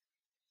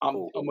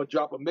 I'm gonna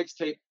drop a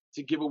mixtape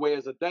to give away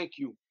as a thank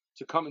you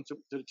to coming to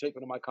the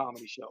taping of my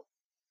comedy show.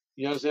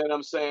 You understand what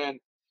I'm saying?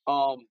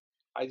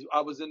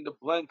 I was in the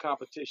blend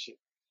competition.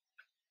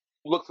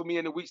 Look for me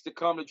in the weeks to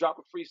come to drop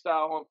a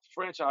freestyle on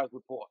Franchise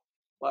Report.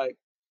 Like,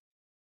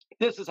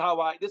 this is how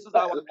I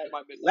want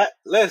my midlife.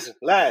 Listen,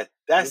 lad,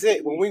 that's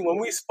it. When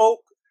we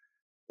spoke,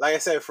 like I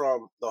said,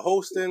 from the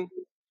hosting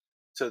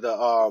to the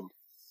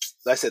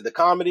like I said, the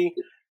comedy.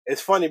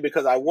 It's funny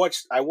because I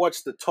watched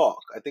The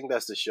Talk. I think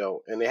that's the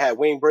show, and they had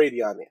Wayne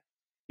Brady on there.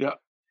 Yeah.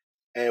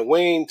 And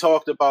Wayne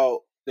talked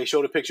about, they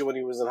showed a picture when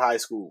he was in high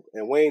school,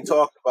 and Wayne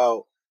talked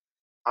about,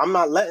 I'm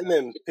not letting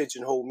them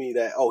pigeonhole me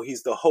that, oh,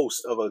 he's the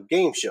host of a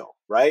game show,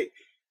 right?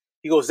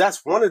 He goes,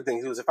 that's one of the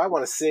things. He goes, if I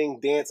want to sing,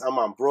 dance, I'm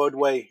on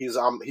Broadway. He's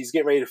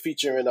getting ready to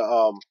feature in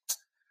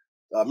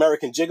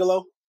American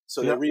Gigolo.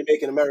 So they're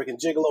remaking American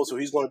Gigolo, so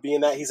he's going to be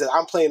in that. He said,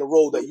 I'm playing a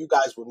role that you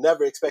guys would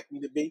never expect me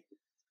to be,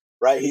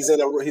 right? He's in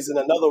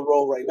another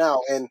role right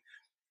now,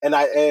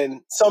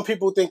 and some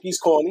people think he's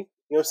corny.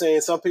 You know what I'm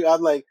saying? Some people,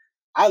 I'm like,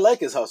 I like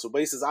his hustle, but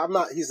he says, I'm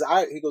not.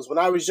 He goes, when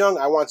I was young,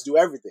 I wanted to do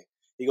everything.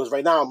 He goes,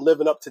 right now, I'm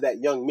living up to that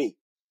young me. You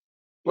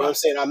know what I'm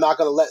saying? I'm not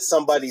going to let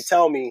somebody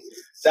tell me.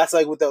 That's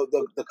like with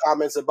the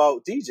comments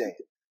about DJing.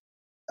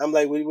 I'm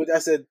like, I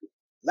said,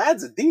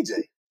 lad's a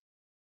DJ.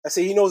 I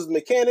said, he knows the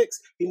mechanics.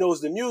 He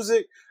knows the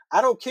music.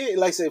 I don't care.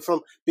 Like I say,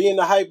 from being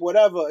the hype,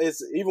 whatever.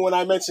 It's even when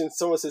I mentioned,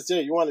 someone says,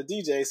 "Jay, you want a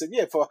DJ?" I said,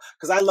 "Yeah,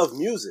 because I love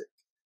music."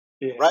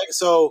 Yeah. Right.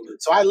 So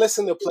I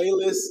listen to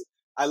playlists.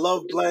 I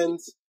love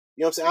blends.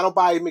 You know what I'm saying? I don't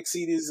buy mix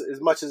CDs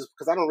as much as,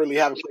 because I don't really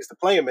have a place to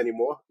play them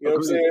anymore. You know what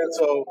I'm saying?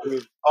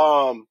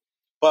 So,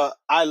 but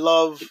I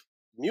love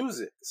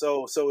music.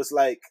 So it's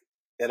like,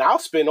 and I'll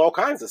spin all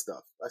kinds of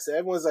stuff. I said,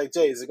 everyone's like,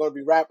 Jay, is it going to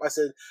be rap? I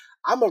said,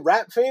 I'm a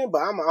rap fan, but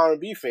I'm an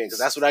R&B fan because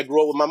that's what I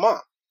grew up with my mom.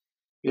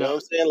 You know what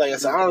I'm saying? Like I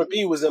said,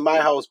 R&B was in my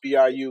house,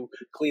 BRU,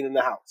 cleaning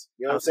the house.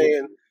 You know what I'm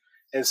saying?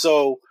 And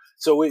so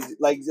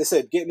like I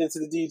said, getting into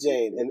the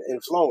DJing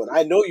and flowing,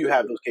 I know you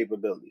have those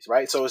capabilities,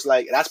 right? So it's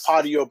like, that's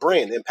part of your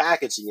brand and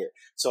packaging it.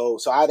 So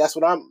that's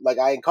what I'm like.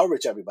 I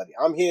encourage everybody.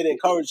 I'm here to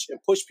encourage and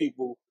push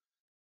people.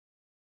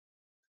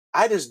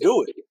 I just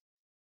do it.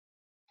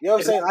 You know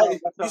what I'm saying?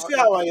 You see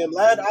how I am,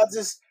 lad.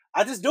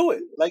 I just do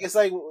it. Like, it's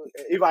like,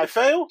 if I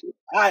fail,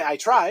 I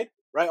tried,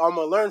 right? I'm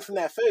gonna learn from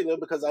that failure,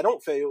 because I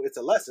don't fail. It's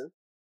a lesson.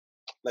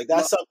 Like,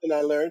 that's something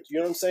I learned. You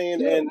know what I'm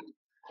saying?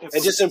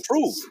 And just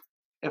improve.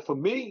 And for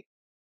me,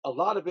 a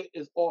lot of it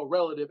is all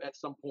relative at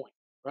some point,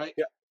 right?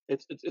 Yeah.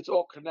 It's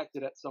all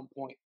connected at some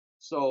point.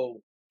 So,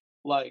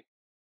 like,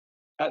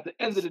 at the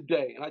end of the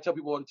day, and I tell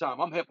people all the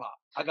time, I'm hip hop.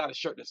 I got a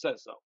shirt that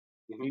says so.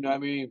 Mm-hmm. You know what I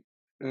mean?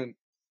 And,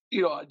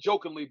 you know,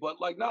 jokingly, but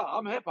like, nah,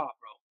 I'm hip hop,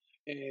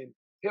 bro. And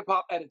hip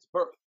hop at its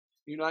birth.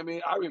 You know what I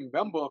mean? I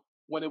remember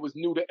when it was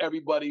new to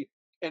everybody,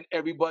 and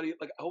everybody,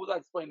 like, how was I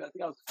explaining? I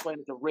think I was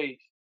explaining to Rage.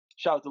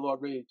 Shout out to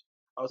Lord Rage.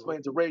 I was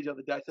explaining to Rage the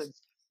other day. I said,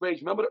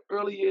 Rage, remember the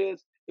early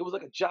years? It was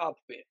like a job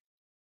fair.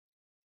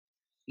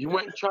 You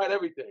went and tried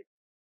everything.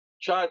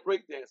 Tried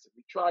breakdancing.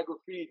 You tried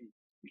graffiti.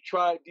 You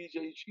tried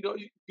DJ. You know,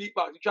 you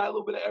beatbox. You tried a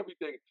little bit of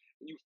everything,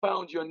 and you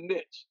found your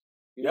niche.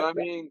 You know what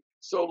I mean?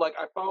 So, like,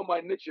 I found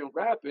my niche in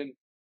rapping,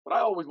 but I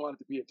always wanted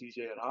to be a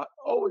DJ at Hot.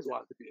 Always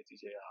wanted to be a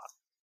DJ at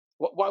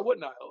Hot. Why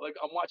wouldn't I? Like,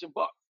 I'm watching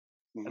Buck,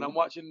 and I'm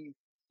watching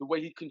the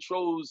way he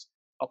controls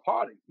a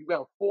party. You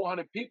have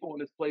 400 people in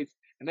this place,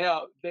 and they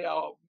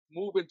are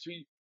moving to.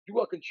 You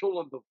are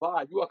controlling the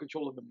vibe. You are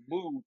controlling the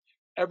mood.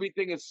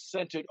 Everything is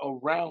centered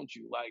around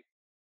you. Like,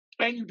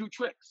 and you do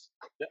tricks.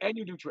 And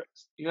you do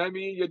tricks. You know what I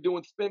mean? You're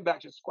doing spin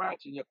backs, you're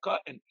scratching, you're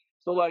cutting.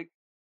 So, like,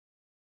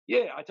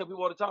 yeah, I tell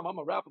people all the time, I'm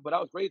a rapper, but I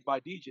was raised by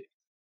DJs.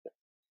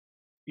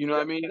 You know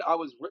what I mean? I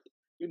was,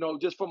 you know,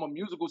 just from a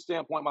musical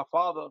standpoint, my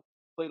father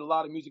played a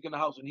lot of music in the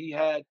house, and he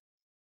had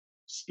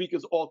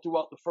speakers all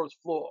throughout the first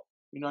floor.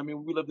 You know what I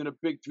mean? We lived in a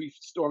big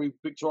 3-story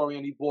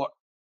Victorian he bought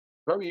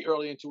very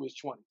early into his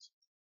 20s.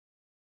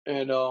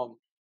 And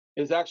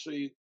it's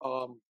actually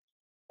a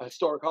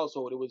historic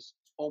household. It was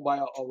owned by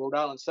a Rhode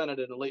Island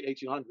senator in the late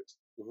 1800s.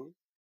 Mm-hmm.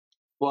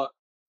 But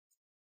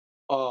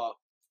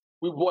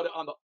we bought it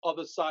on the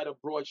other side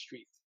of Broad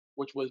Street,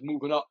 which was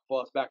moving up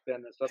for us back then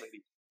in the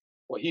 70s.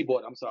 Well, he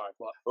bought it, I'm sorry.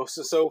 But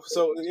so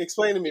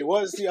explain to me,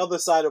 what is the other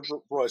side of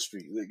Broad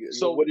Street?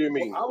 So what do you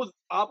mean? I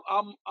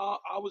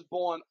was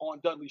born on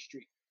Dudley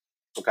Street.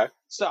 Okay.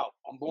 South.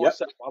 I'm born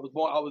south. I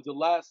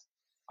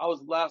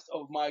was last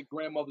of my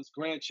grandmother's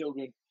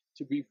grandchildren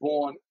to be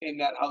born in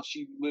that house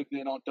she lived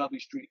in on Dudley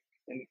Street.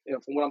 And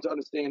from what I'm to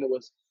understand, it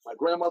was my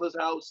grandmother's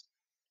house,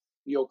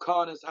 the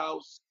O'Connor's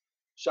house,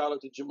 shout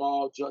out to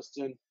Jamal,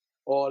 Justin,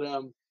 all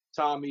them,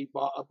 Tommy,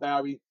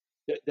 Barry,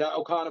 that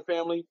O'Connor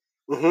family.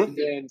 And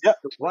then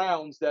the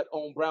Browns that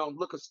own Brown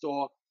Liquor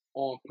Store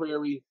on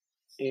Prairie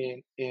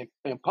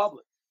and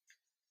Public.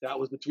 That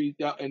was the three,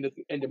 and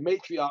the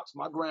matriarchs,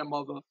 my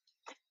grandmother,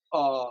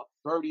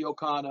 Bertie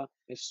O'Connor,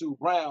 and Sue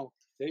Brown,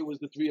 they was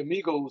the three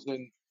amigos,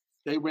 and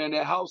they ran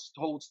their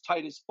households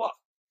tight as fuck.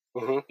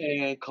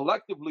 And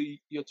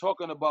collectively, you're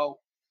talking about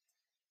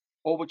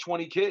over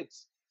 20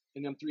 kids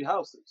in them three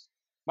houses.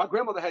 My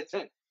grandmother had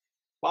 10.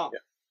 Wow.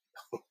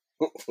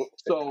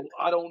 So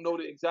I don't know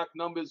the exact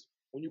numbers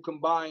when you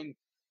combine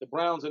the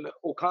Browns and the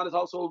O'Connor's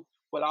household,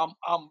 but I'm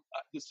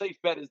the safe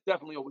bet is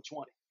definitely over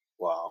 20.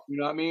 Wow. You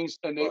know what I mean?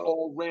 And they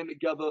all ran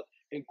together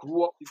and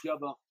grew up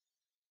together.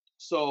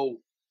 So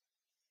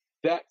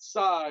that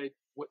side,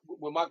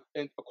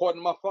 and according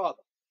to my father,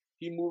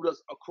 he moved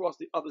us across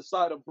the other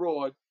side of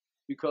Broad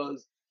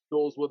because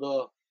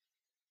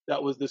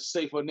that was the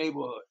safer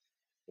neighborhood.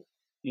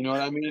 You know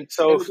what I mean?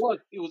 So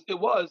it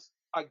was,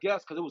 I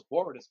guess, because it was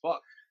boring as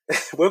fuck.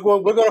 we're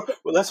gonna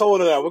let's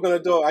hold it out. We're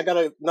gonna do. I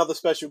got another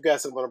special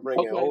guest I'm gonna bring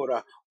in. Hold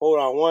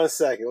on 1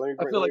 second. Let me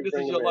bring. I feel like this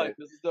is your life.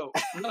 This is dope.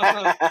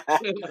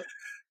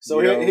 So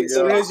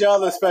here's your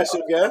other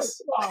special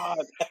guest. Hold on.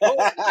 I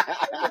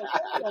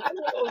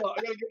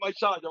gotta get my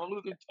shot. I'm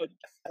losing touch.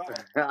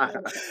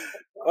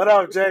 What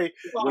up, Jay?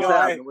 What's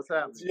happening? What's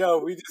happening?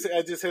 Yo,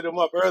 I just hit him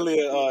up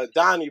earlier.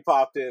 Donnie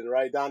popped in,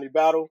 right? Donnie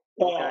Battle.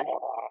 Okay.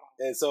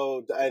 And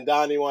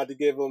Donnie wanted to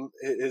give him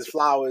his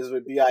flowers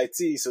with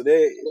BIT, so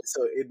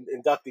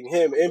inducting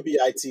him and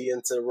BIT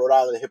into Rhode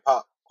Island Hip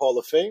Hop Hall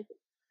of Fame.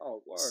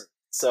 Oh, word.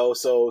 So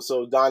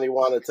Donnie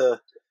wanted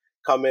to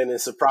come in and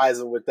surprise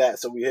him with that,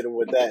 so we hit him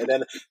with that,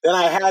 and then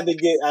I had to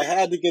get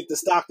the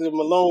Stockton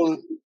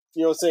Malone,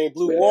 you know what I'm saying,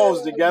 Blue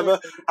Walls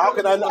together. How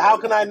can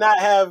I not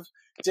have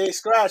Jay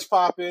Scratch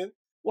pop in?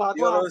 You know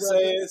what I'm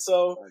saying?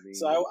 So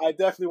I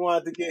definitely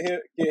wanted to get him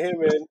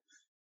in,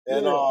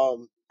 and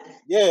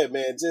yeah,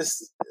 man,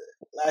 just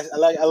I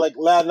like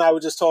Lad and I were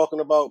just talking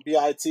about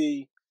BIT,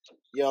 you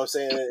know what I'm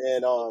saying,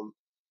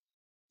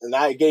 and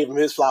I gave him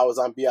his flowers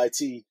on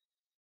BIT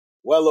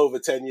well over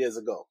 10 years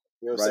ago.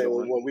 You know what I'm saying?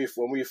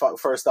 When we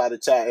first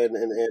started chatting,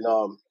 and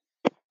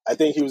I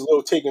think he was a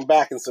little taken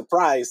back and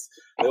surprised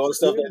at all the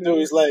stuff they do.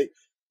 He's like,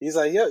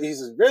 yeah,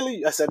 he's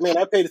really. I said, man,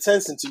 I paid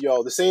attention to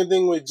y'all. The same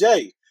thing with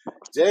Jay.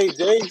 Jay,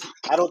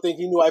 I don't think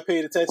he knew I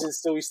paid attention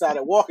until we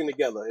started walking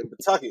together in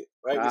Pawtucket,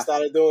 right? We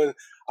started doing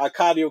our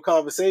cardio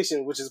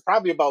conversation, which is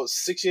probably about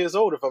 6 years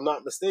old, if I'm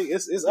not mistaken.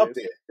 It's up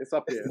there. It's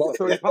up there. About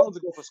 30 pounds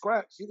ago for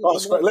Scratch.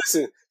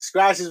 Listen,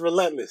 Scratch is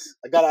relentless.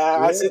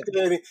 I sit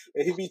there and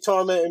he be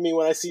tormenting me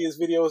when I see his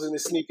videos and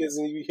his sneakers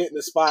and he be hitting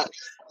the spot.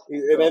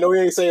 And I know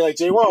he ain't saying like,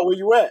 J1, where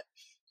you at?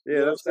 Yeah, you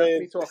know that's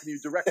me talking to you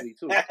directly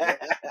too.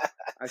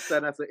 I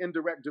said that's an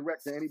indirect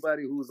direct to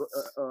anybody who's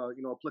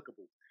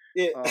applicable.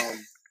 Yeah.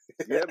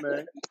 Yeah,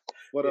 man.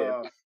 But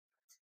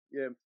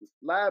yeah,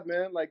 Lab,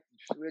 man, like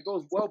it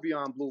goes well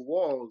beyond Blue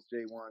Walls,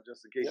 J1,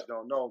 just in case you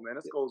don't know, man.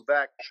 This goes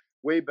back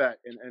way back,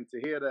 and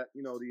to hear that,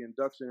 you know, the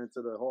induction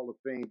into the Hall of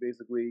Fame,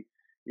 basically,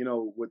 you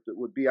know, with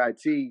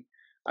BIT.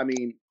 I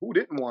mean, who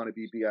didn't want to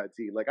be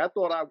BIT? Like I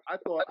thought I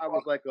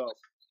was like a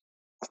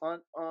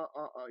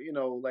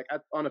like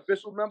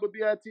unofficial member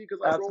BIT because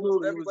I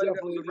rolled with everybody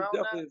that was around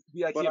that.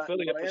 BIT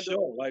affiliate for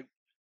sure.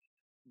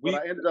 But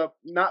I ended up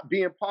not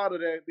being part of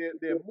their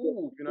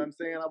move. You know what I'm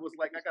saying? I was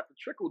like, I got the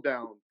trickle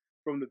down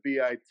from the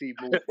BIT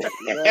movement.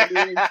 You know what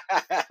I mean?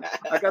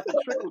 I got the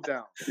trickle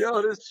down.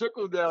 Yo, this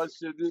trickle down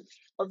shit, dude.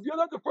 You're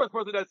not the first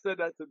person that said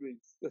that to me.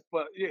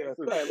 But yeah,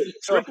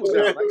 trickle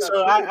down.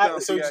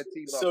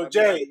 So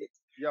Jay,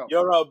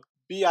 you're a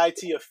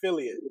BIT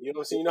affiliate. You know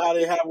what I'm saying? You know how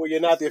they have where you're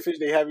not the official,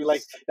 they have you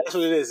like, that's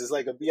what it is. It's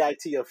like a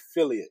BIT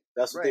affiliate.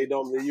 That's what they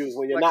normally use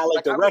when you're not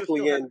like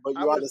directly in, but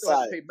you're on the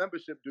side. Pay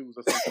membership dues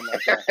or something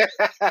like that.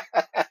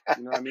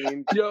 You know what I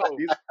mean? Yo,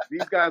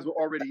 these guys were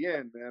already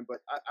in, man, but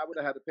I would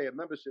have had to pay a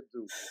membership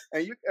due.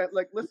 And you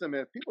listen,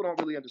 man, people don't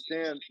really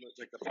understand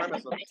like the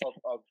premise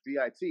of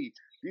BIT.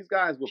 These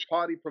guys were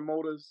party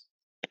promoters.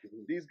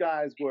 These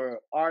guys were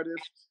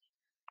artists.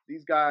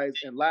 These guys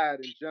and Lad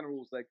in general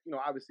was like, you know,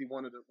 obviously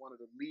one of the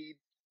lead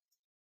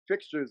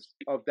fixtures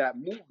of that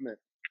movement,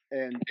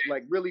 and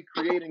like really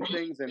creating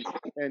things and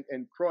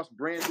cross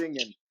branding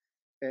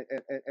and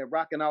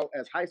rocking out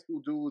as high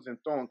school dudes and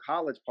throwing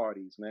college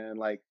parties, man.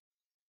 Like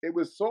it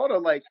was sort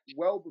of like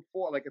well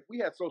before, like if we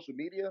had social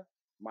media,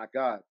 my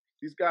God,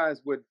 these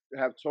guys would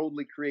have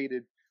totally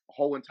created a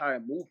whole entire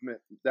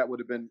movement that would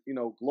have been, you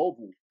know,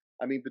 global.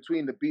 I mean,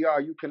 between the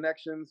BRU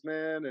connections,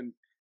 man, and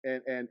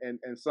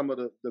some of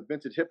the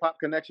vintage hip hop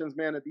connections,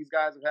 man, that these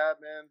guys have had,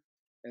 man,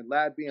 and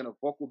Lad being a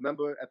vocal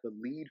member at the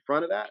lead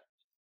front of that,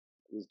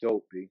 it was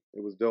dope, B.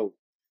 It was dope.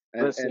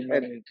 And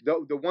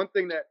the one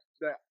thing that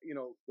you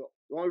know, the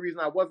only reason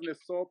I wasn't as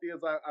salty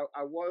as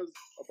I was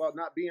about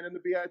not being in the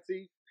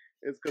BIT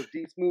is because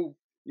D Smooth,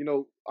 you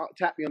know,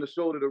 tapped me on the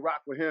shoulder to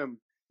rock with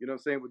him, you know what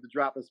I'm saying, with the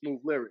drop of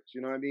smooth lyrics,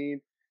 you know what I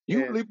mean?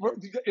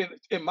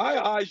 In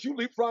my eyes, you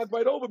leapfrogged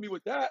right over me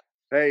with that.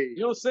 Hey.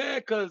 You know what I'm saying?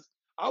 Because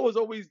I was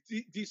always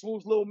D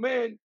Smooth's little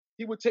man.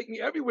 He would take me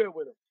everywhere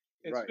with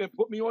him and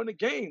put me on the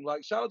game.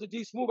 Like, shout out to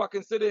D Smooth. I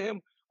consider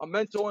him a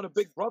mentor and a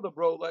big brother,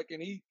 bro. Like,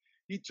 and he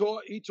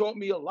taught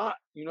me a lot.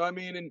 You know what I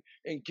mean?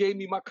 And gave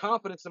me my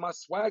confidence and my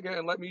swagger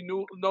and let me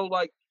know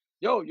like,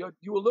 yo, you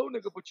a little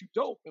nigga, but you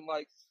dope. And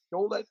like,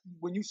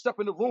 when you step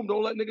in the room,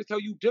 don't let niggas tell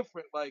you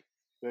different. Like,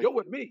 you're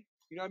with me.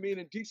 You know what I mean?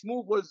 And D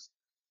Smooth was,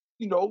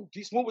 D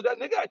Smooth was that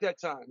nigga at that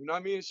time. You know what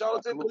I mean? Shout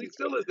out to him, because he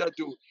still is that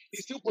dude.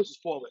 He still pushes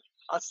forward.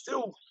 I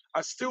still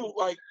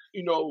like,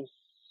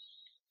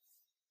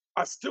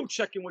 I still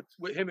check in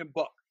with him and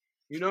Buck.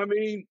 You know what I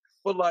mean?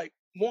 But like,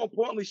 more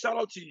importantly, shout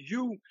out to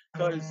you,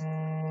 because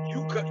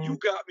you got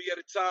me at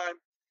a time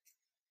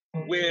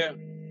where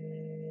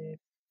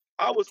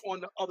I was on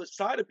the other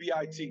side of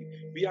BIT.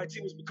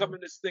 BIT was becoming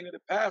this thing of the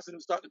past, and it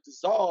was starting to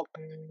dissolve.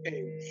 And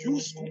you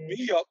scooped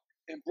me up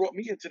and brought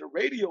me into the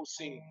radio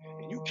scene.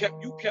 And you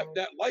kept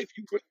that life.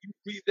 You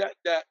breathed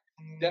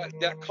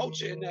that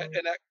culture and that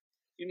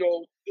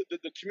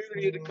the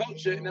community and the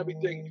culture and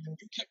everything.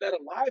 You kept that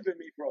alive in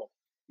me, bro.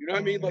 You know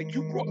what I mean? Like,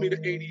 you brought me to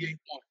 88.1.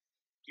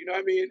 You know what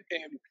I mean?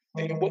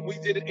 And what we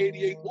did at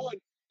 88.1,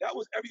 that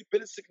was every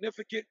bit as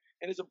significant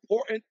and as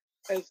important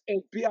as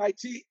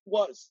BIT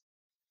was.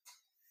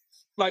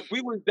 Like,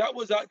 that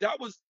was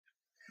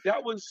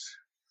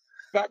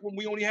back when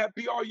we only had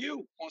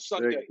BRU on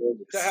Sunday.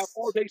 To have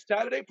all day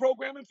Saturday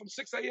programming from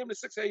 6 a.m. to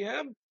 6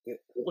 a.m.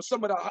 with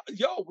some of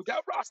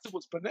that roster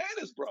was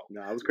bananas, bro.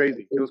 No, it was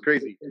crazy. It was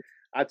crazy.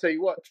 I tell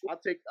you what,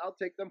 I'll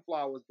take them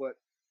flowers, but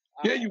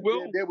yeah, you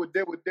will. There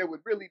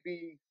would really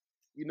be,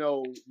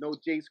 no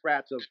Jay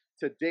Scratch of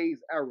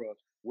today's era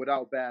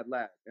without Bad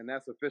Lad, and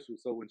that's official.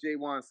 So when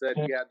J1 said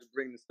he had to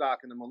bring the Stock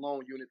and the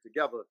Malone unit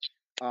together,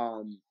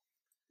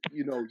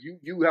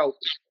 you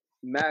helped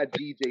mad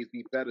DJs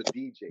be better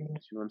DJs. You know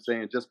what I'm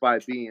saying? Just by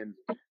being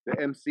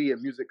the MC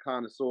and music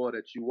connoisseur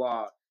that you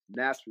are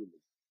naturally.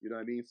 You know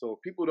what I mean? So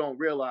people don't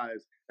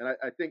realize, and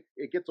I think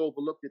it gets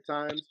overlooked at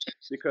times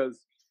because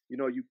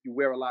you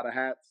wear a lot of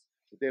hats,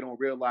 but they don't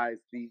realize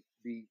the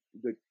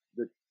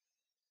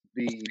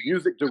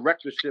music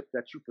directorship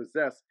that you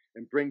possess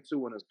and bring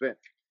to an event.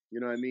 You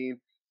know what I mean?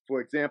 For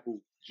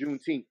example,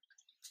 Juneteenth.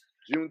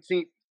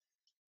 Juneteenth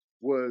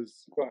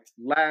was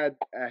Lad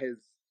at his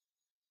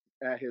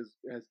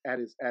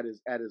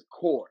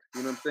core.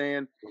 You know what I'm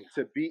saying?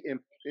 To be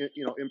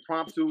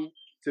impromptu,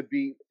 to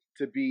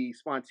be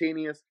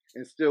spontaneous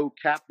and still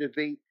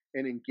captivate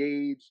and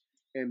engage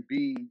and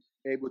be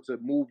able to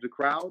move the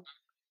crowd.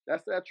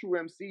 That's that true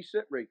MC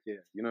shit right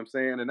there. You know what I'm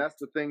saying? And that's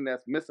the thing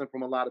that's missing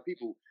from a lot of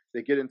people.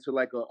 They get into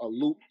like a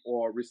loop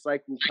or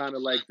recycle kind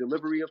of like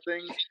delivery of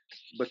things,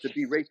 but to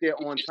be right there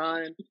on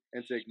time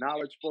and to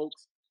acknowledge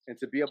folks and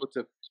to be able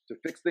to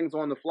fix things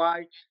on the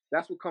fly,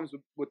 that's what comes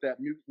with that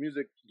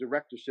music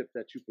directorship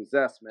that you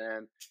possess,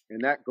 man.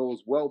 And that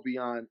goes well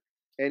beyond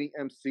any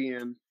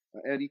MCing,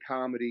 any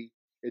comedy.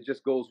 It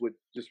just goes with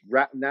just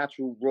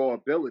natural raw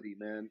ability,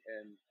 man.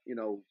 And,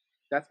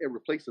 that's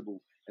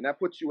irreplaceable. And that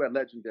puts you at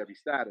legendary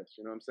status,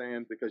 you know what I'm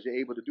saying? Because you're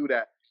able to do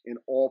that in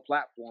all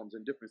platforms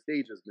and different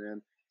stages,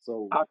 man.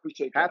 So I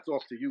appreciate hats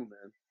off to you,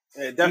 man.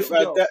 Yeah,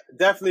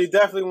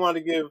 definitely want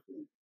to give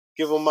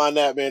him on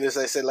that, man. As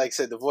I said,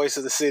 the voice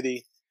of the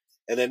city.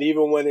 And then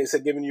even when it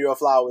said giving you your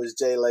flowers,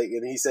 Jay,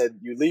 and he said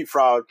you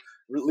leapfrogged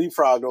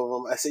over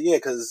him. I said, yeah,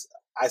 because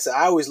I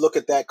always look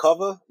at that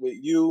cover with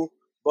you,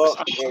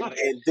 Buck,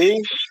 and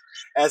D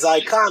as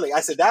iconic. I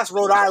said that's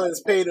Rhode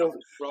Island's paid in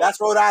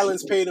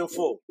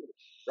full.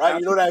 Right?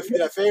 You know that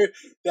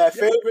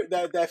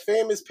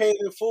famous paid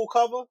in full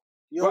cover?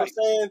 You know what I'm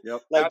saying?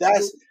 Yep. Like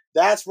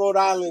that's Rhode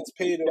Island's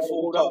paid in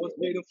full color.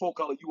 Paid in full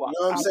color. You know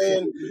what I'm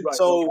saying? Right.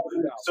 So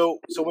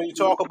when you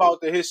talk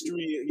about the history,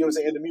 you know what I'm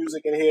saying, the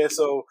music in here,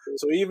 so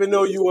even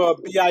though you are a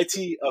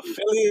BIT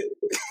affiliate,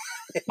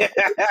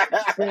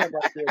 and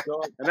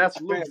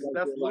that's loose.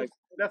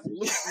 That's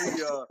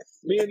loosely.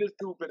 Me and this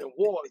dude been in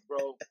wars,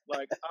 bro.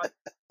 Like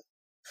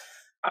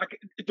I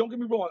don't get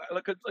me wrong.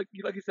 Like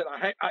you said,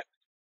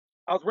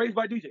 I was raised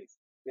by DJs.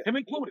 Yeah. Him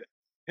included.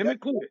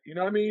 You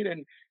know what I mean?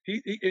 And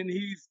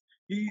he's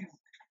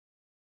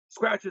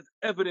Scratch is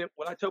evident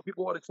when I tell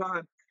people all the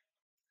time,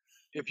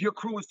 if your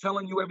crew is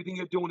telling you everything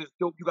you're doing is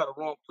dope, you got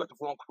the wrong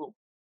crew.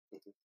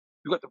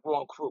 You got the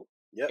wrong crew.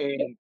 Yep.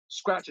 And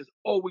Scratch has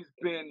always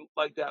been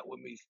like that with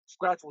me.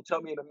 Scratch will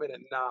tell me in a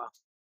minute, nah,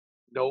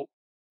 nope,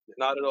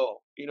 not at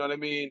all. You know what I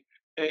mean?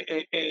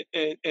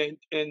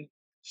 And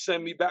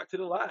send me back to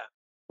the lab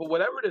for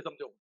whatever it is I'm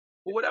doing.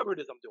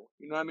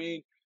 You know what I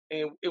mean?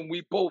 And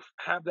we both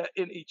have that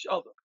in each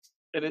other.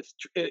 And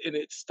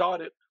it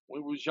started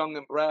when we was young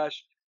and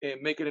brash and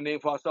making a name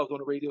for ourselves on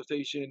the radio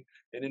station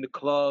and in the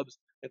clubs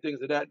and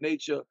things of that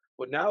nature.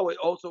 But now it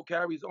also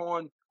carries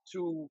on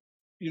to,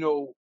 in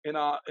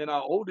our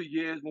older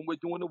years when we're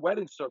doing the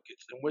wedding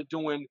circuits and we're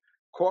doing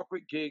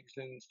corporate gigs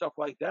and stuff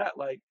like that.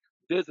 Like,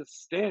 there's a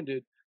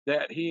standard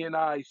that he and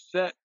I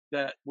set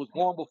that was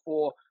long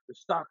before the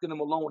Stockton and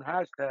Malone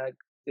hashtag.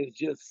 Is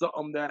just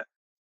something that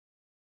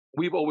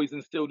we've always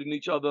instilled in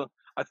each other.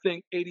 I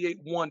think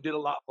 88.1 did a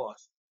lot for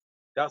us.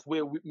 That's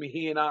where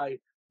he and I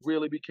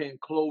really became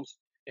close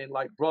and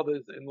like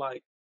brothers, and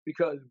like,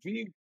 because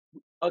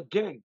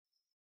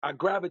I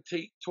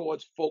gravitate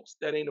towards folks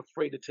that ain't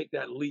afraid to take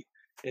that leap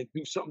and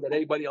do something that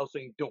everybody else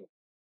ain't doing.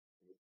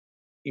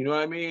 You know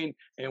what I mean?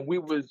 And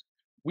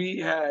we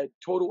had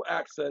total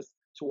access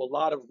to a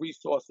lot of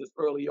resources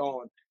early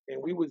on,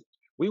 and we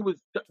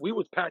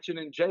was patching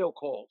in jail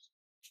calls.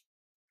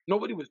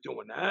 Nobody was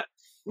doing that.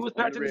 We was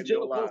patching in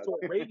jail calls to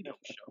a radio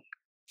show.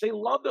 They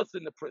loved us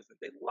in the prison.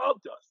 They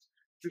loved us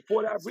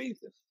before that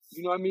reason.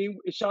 You know what I mean?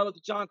 Shout out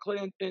to John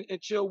Clay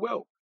and Chill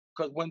Will,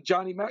 because when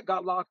Johnny Mac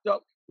got locked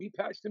up, we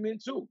patched him in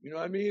too. You know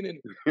what I mean? And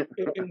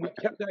we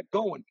kept that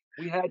going.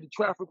 We had the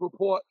traffic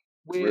report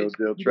where Real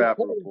deal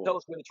traffic report. Tell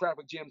us where the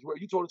traffic jams were.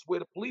 You told us where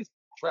the police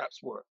traps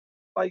were.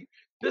 Like,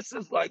 this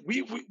is like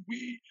we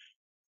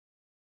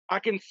I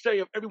can say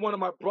of every one of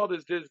my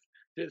brothers, there's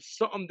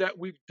something that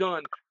we've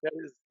done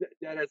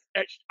that has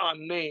etched our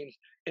names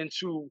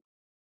into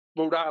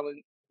Rhode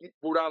Island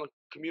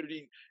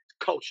community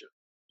culture.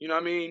 You know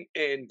what I mean?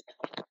 And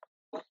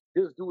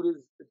this dude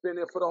has been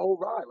there for the whole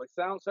ride. Like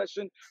Sound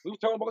Session, we were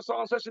talking about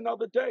Sound Session the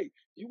other day.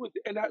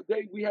 And that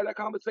day we had that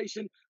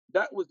conversation.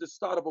 That was the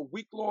start of a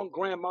week-long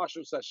Grand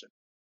Marshal session.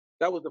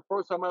 That was the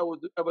first time I was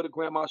ever the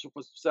Grand Marshal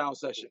for Sound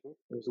Session. It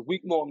was a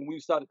week long, and we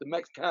started at the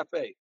Mex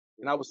Cafe,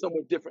 and I was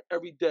somewhere different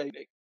every day.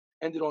 They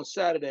ended on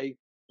Saturday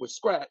with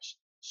Scratch.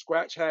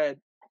 Scratch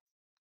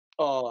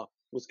was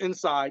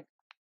inside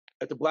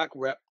at the Black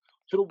Rep,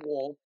 to the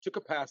wall, to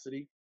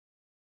capacity,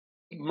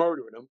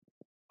 murdering them.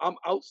 I'm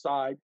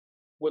outside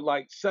with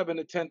like 7,000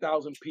 to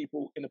 10,000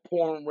 people in the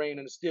pouring rain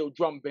and a steel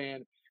drum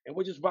band, and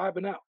we're just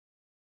vibing out.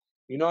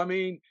 You know what I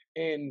mean?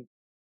 And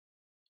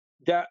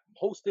that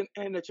hosting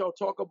end that y'all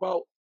talk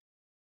about,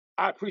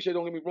 I appreciate,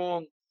 don't get me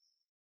wrong,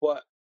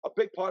 but a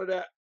big part of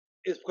that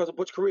is because of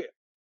Butch Career.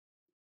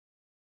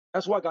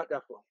 That's where I got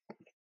that from.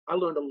 I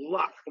learned a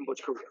lot from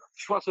Butch Career.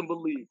 Trust and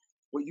believe.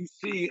 When you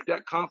see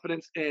that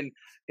confidence and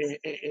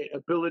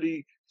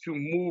ability to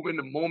move in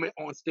the moment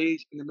on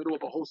stage in the middle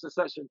of a hosting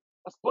session,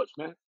 that's Butch,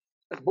 man.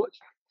 That's Butch.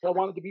 I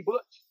wanted to be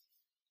Butch.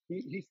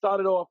 He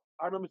started off,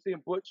 I remember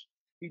seeing Butch.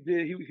 He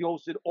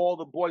hosted all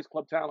the Boys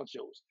Club talent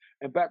shows.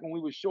 And back when we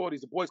were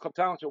shorties, the Boys Club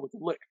talent show was the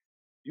lick.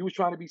 You was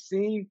trying to be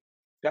seen,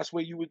 that's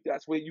where you was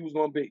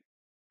gonna be.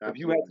 Absolutely. If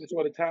you had some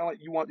sort of talent,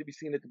 you wanted to be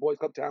seen at the Boys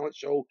Club talent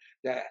show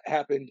that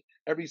happened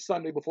every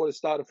Sunday before the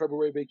start of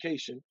February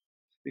vacation,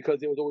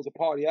 because there was always a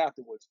party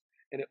afterwards,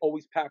 and it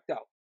always packed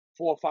out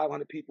 400 or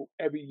 500 people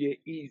every year,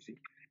 easy.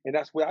 And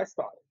that's where I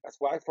started. That's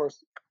where I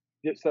first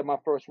said my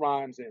first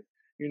rhymes and,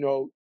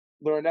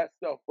 learn that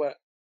stuff. But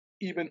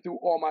even through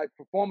all my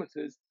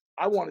performances,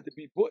 I wanted to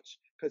be Butch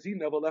because he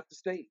never left the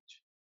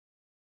stage.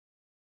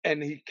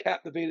 And he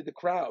captivated the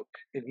crowd,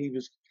 and he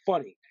was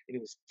funny, and he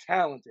was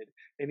talented,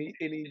 and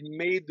he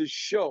made the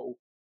show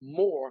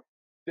more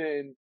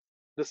than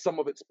the sum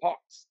of its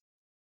parts.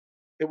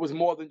 It was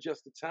more than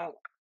just the talent.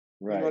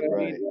 Right, you know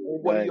what I mean?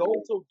 And what he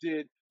also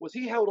did was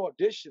he held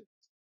auditions.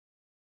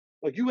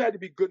 Like, you had to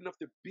be good enough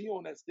to be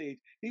on that stage.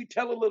 He'd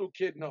tell a little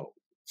kid no.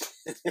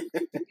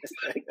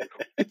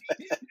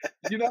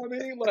 You know what I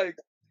mean? Like,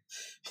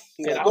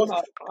 yeah,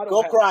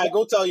 go cry.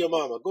 Go tell your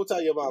mama. Go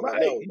tell your mama.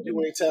 Right. No,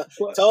 you ain't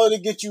tell her to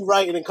get you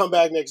right and then come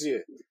back next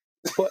year.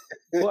 But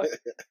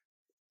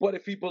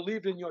if he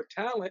believed in your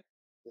talent,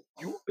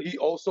 he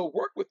also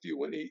worked with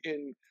you, and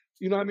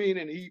you know what I mean?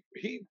 And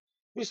he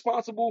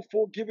responsible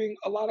for giving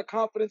a lot of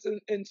confidence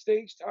in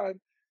stage time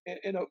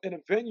in a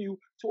venue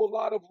to a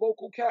lot of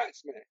local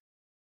cats, man.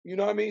 You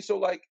know what I mean? So,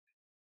 like,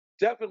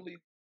 definitely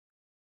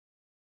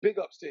big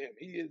ups to him.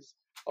 He is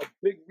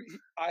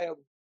I have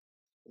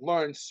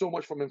learned so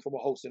much from him from a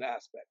hosting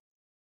aspect.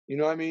 You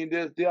know what I mean?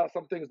 There are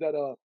some things that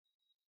are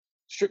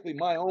strictly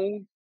my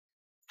own,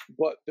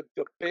 but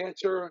the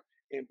banter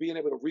and being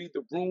able to read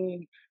the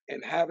room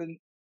and having,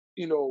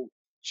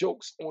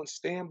 jokes on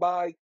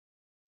standby,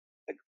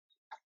 like,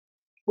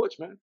 Butch,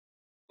 man.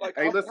 Like,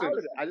 hey, listen,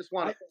 I just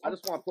want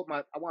to put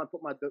my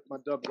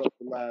dubs up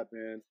for Lab,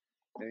 man,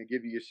 and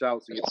give you your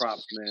shouts and your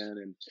props, man.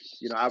 And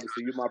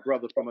obviously you're my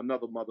brother from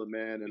another mother,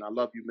 man, and I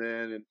love you,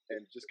 man,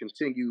 and just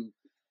continue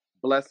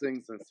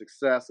blessings and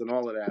success and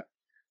all of that.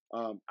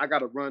 I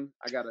gotta run.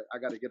 I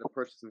gotta get a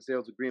purchase and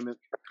sales agreement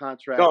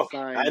contract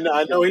signed.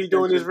 I know he's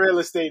doing his real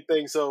estate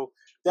thing, so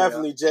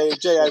definitely, yeah.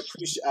 Jay,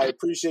 I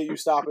appreciate you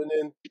stopping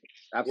in.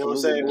 Absolutely, you know what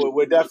I'm saying?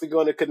 We're definitely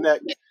going to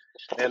connect.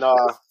 And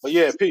but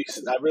yeah,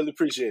 peace. I really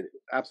appreciate it.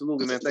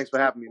 Absolutely, man. Thanks for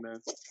having me, man.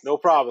 No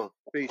problem.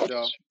 Peace,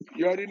 y'all.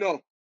 You already know.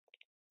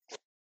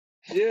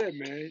 Yeah,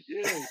 man.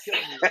 Yeah.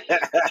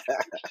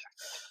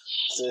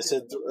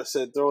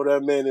 said throw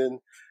them in and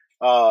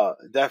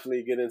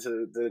definitely get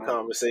into the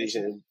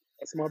conversation.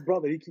 That's my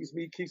brother. He keeps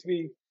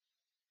me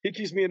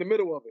in the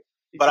middle of it.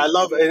 But I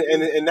love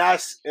it, and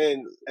that's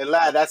and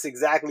lad, that's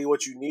exactly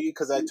what you need,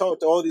 because I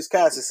talked to all these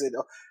cats and said,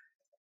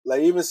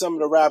 like, even some of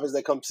the rappers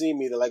that come see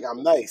me, they're like,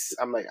 I'm nice.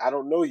 I'm like, I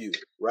don't know you,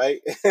 right?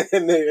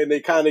 and they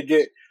kind of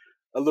get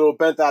a little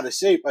bent out of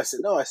shape. I said,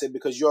 no. I said,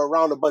 because you're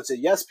around a bunch of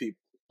yes people,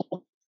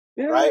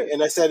 right?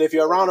 And I said, if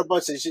you're around a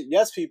bunch of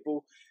yes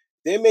people,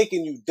 they're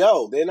making you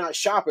dull. They're not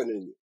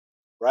sharpening you,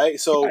 right?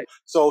 So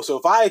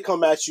if I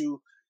come at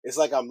you, it's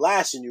like I'm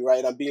lashing you,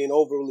 right? I'm being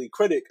overly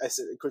critic. I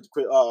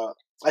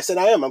said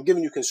I am. I'm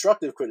giving you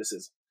constructive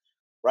criticism,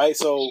 right?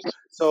 So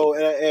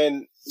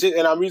and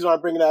the reason why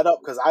I'm bringing that up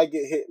because I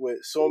get hit with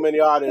so many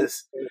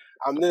artists.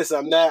 I'm this,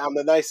 I'm that, I'm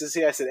the nicest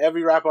here. I said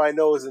every rapper I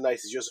know is the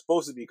nicest. You're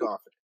supposed to be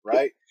confident,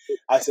 right?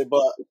 I said,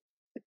 but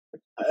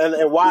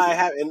and why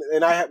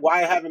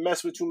I haven't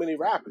messed with too many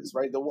rappers,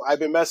 right? I've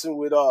been messing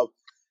with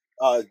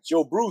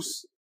Joe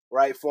Bruce,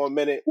 right, for a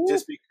minute,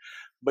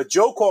 but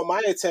Joe caught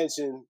my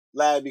attention,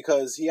 lad,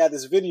 because he had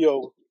this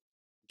video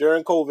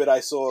during COVID I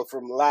saw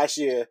from last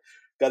year.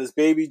 Got his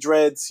baby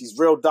dreads. He's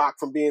real dark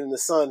from being in the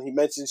sun. He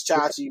mentions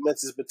Chachi. He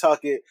mentions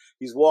Pawtucket.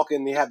 He's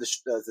walking. They have the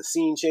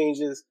scene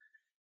changes,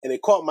 and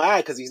it caught my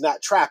eye because he's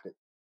not trapping,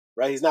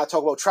 right? He's not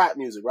talking about trap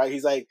music, right?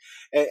 He's like,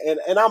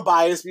 and I'm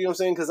biased, you know what I'm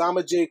saying? Because I'm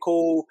a J.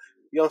 Cole,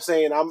 you know what I'm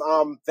saying?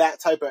 I'm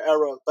that type of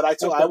era. But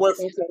I went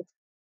from,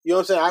 you know what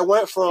I'm saying? I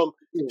went from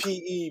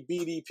PE,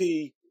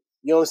 BDP,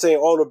 you know what I'm saying?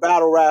 All the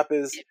battle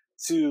rappers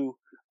to, you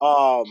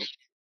know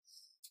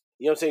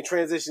what I'm saying?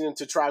 Transitioning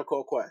to Tribe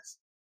Called Quest.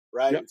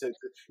 Right, to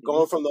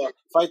going from the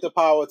Fight the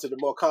Power to the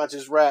more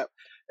conscious rap,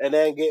 and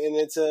then getting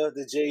into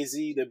the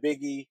Jay-Z, the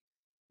Biggie,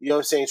 you know what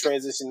I'm saying,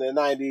 transition in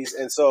the 90s.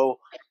 And so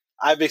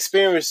I've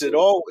experienced it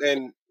all,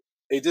 and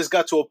it just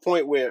got to a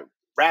point where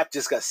rap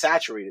just got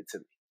saturated to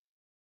me.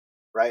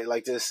 Right,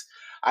 like this.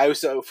 I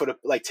used to,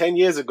 10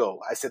 years ago,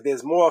 I said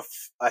there's more.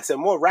 I said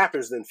more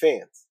rappers than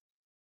fans.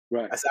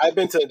 Right. I said I've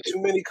been to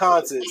too many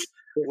concerts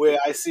where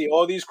I see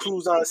all these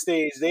crews on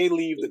stage. They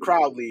leave, the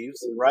crowd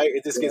leaves. Right,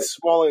 it just gets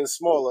smaller and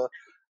smaller.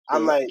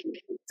 I'm like,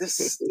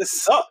 this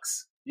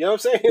sucks. You know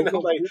what I'm saying?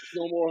 I'm like,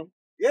 no more.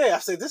 Yeah, I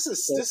said this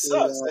sucks.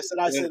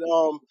 I said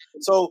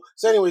so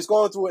anyways,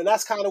 going through it, and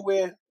that's kind of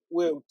where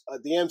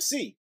the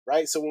MC,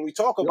 right? So when we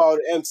talk about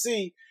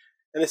MC,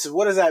 and they said,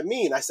 what does that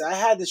mean? I said I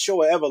had to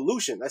show an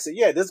evolution. I said,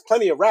 yeah, there's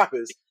plenty of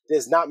rappers.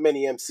 There's not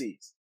many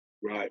MCs,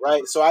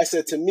 right? So I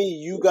said, to me,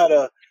 you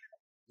gotta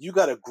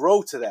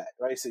grow to that,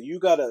 right? So you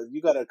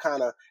gotta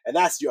kind of, and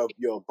that's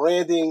your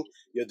branding,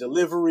 your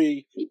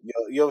delivery, you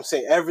know what I'm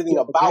saying, everything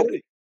about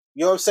it.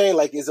 You know what I'm saying?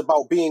 Like, it's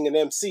about being an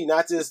MC,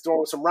 not just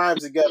throwing some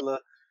rhymes together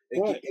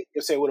and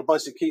you say with a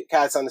bunch of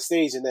cats on the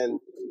stage and then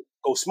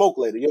go smoke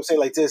later. You know what I'm saying?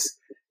 Like, this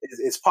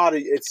it's part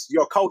of, it's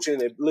your culture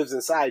and it lives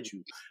inside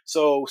you.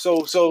 So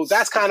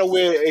that's kind of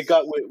where it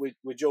got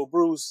with Joe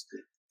Bruce,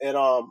 and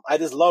I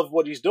just love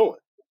what he's doing.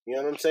 You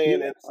know what I'm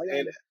saying?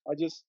 Yeah,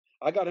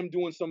 I got him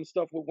doing some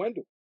stuff with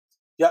Wendell.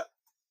 Yeah,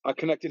 I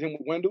connected him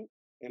with Wendell,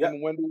 and him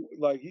and Wendell,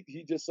 like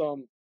he just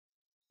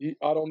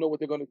I don't know what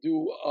they're gonna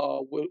do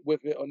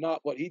with it or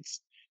not, but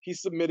he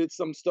submitted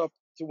some stuff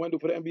to Wendell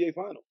for the NBA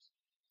Finals.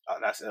 Oh,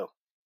 that's ill.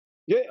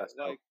 Yeah, that's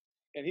like,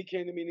 and he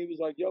came to me and he was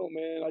like, "Yo,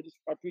 man,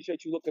 I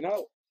appreciate you looking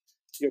out.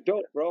 You're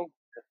dope, bro."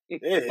 Yeah,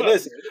 it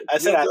is. I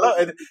said I love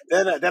it.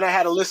 Then I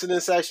had a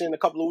listening session a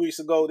couple of weeks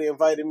ago. They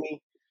invited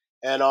me,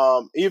 and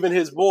even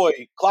his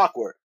boy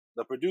Clockwork,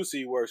 the producer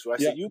he works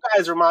with. I said, you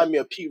guys remind me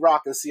of Pete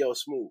Rock and CL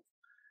Smooth.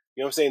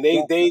 You know what I'm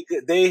saying?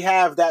 They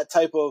have that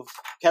type of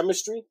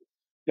chemistry.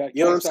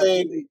 You know what I'm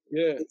saying?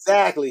 Yeah,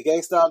 exactly.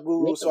 Gangsta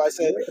Guru. So I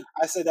said,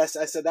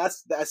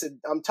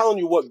 I'm telling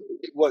you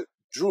what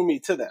drew me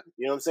to them.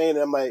 You know what I'm saying?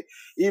 And I'm like,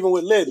 even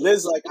with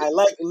Lid's like,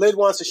 Lid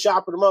wants to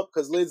sharpen him up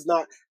because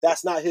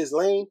that's not his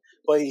lane,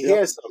 but he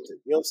hears something.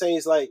 You know what I'm saying?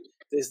 It's like,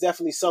 there's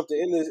definitely something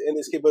in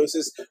this kid, but it's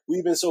just,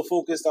 we've been so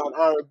focused on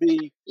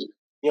R&B, you know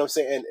what I'm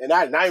saying? And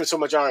not even so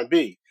much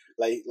R&B.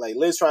 Like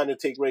Lid's trying to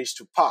take Rage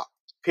to pop,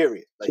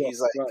 period. Like, he's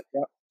like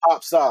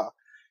pop star.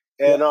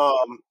 And,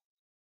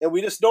 and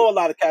we just know a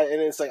lot of cats,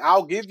 and it's like,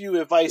 I'll give you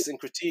advice and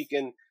critique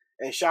and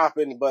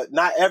shopping, but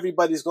not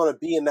everybody's going to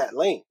be in that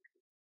lane,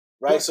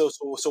 right? So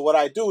what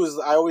I do is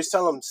I always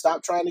tell them,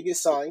 stop trying to get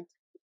signed.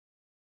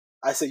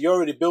 I said, you're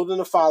already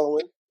building a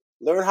following.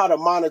 Learn how to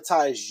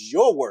monetize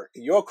your work,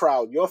 your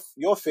crowd,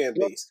 your fan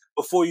base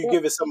before you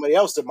give it somebody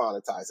else to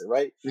monetize it,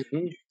 right?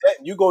 Mm-hmm.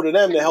 You go to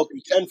them to help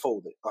you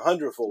 10-fold it,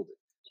 100-fold it,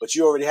 but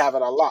you already have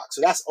it unlocked.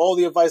 So that's all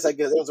the advice I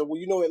give. I was like, well,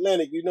 you know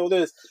Atlantic, you know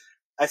this.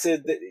 I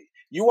said that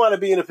you want to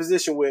be in a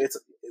position where it's,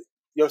 you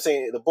know what I'm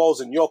saying, the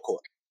ball's in your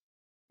court.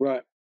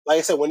 Right. Like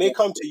I said, when they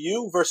come to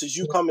you versus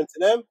you coming to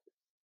them,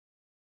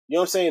 you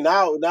know what I'm saying?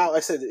 Now I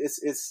said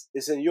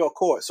it's in your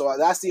court. So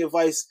that's the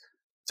advice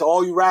to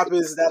all you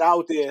rappers that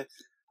out there.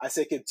 I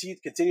said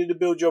continue to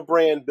build your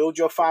brand, build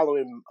your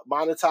following,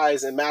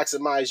 monetize and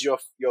maximize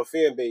your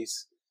fan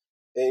base.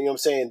 And you know what I'm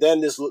saying?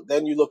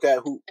 Then you look at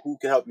who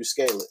can help you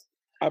scale it.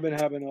 I've been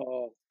having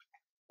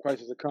a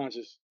crisis of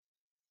conscience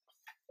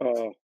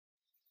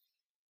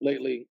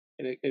lately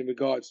in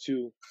regards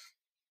to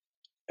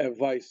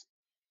advice,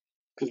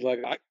 because like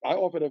I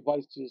offered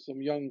advice to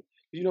some young,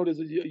 there's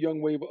a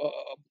young wave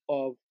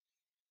of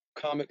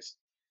comics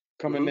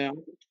coming now,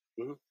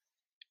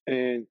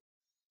 and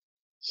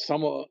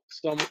some are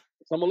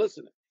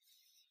listening.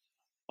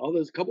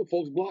 Others, a couple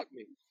folks blocked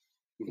me,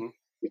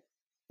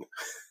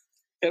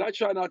 and I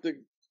try not to.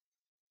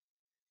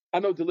 I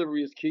know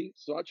delivery is key,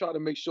 so I try to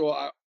make sure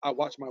I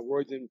watch my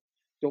words and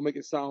don't make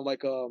it sound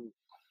like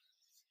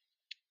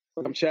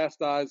I'm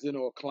chastising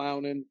or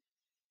clowning.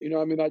 You know,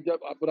 what I mean,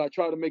 but I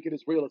try to make it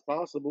as real as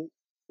possible.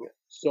 Yeah.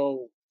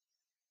 So,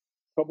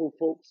 a couple of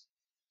folks,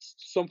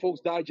 some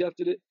folks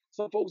digested it,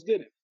 some folks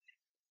didn't,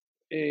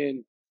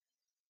 and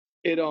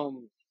it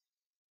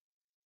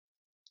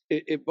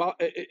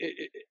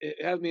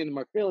it has me in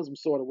my feelings some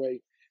sort of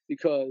way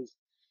because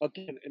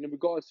again, in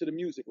regards to the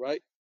music,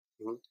 right?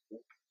 Mm-hmm.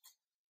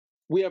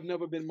 We have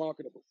never been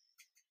marketable,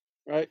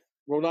 right?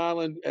 Rhode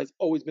Island has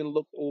always been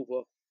looked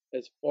over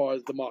as far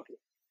as the market,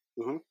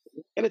 Mm-hmm.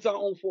 and it's our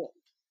own fault.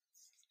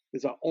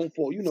 It's our own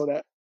fault. You know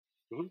that.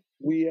 Mm-hmm.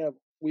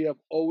 We have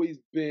always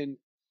been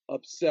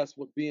obsessed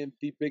with being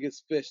the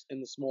biggest fish in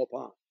the small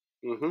pond,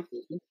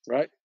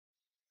 right?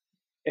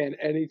 And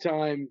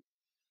anytime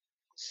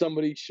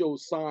somebody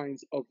shows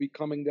signs of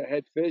becoming the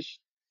head fish,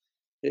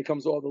 here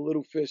comes all the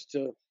little fish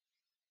to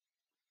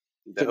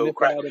The whole nip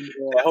crab, at them.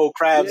 that whole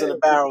crabs in Yeah, the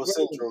barrel right.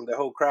 syndrome. The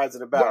whole crabs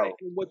in the Right. barrel.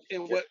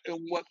 And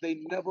what they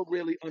never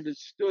really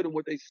understood and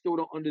what they still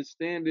don't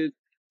understand is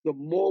the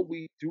more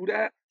we do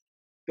that,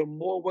 the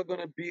more we're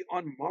gonna be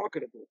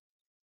unmarketable.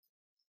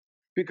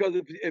 Because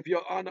if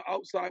you're on the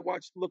outside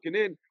looking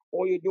in,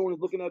 all you're doing is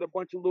looking at a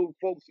bunch of little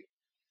folks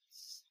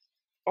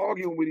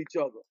arguing with each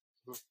other.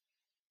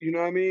 You know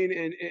what I mean?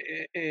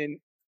 And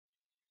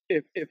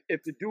if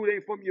the dude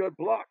ain't from your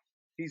block,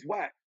 he's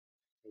whack.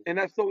 And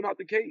that's so not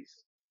the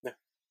case. Yeah.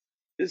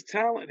 There's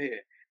talent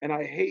here. And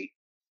I hate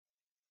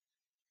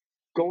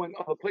going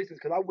other places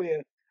because I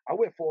wear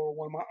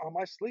 401 on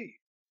my sleeve.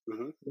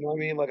 Mm-hmm. You know what I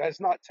mean? Like it's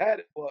not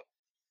tatted, but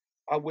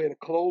I wear the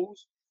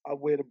clothes. I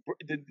wear the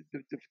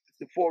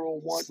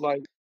 401.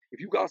 Like if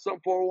you got something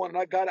 401 and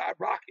I got it, I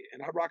rock it,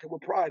 and I rock it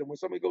with pride. And when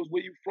somebody goes,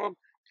 "Where you from?" I'm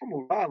from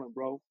Rhode Island,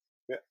 bro.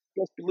 Yeah.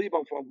 Just believe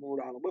I'm from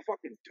Rhode Island. We're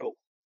fucking dope.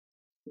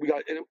 We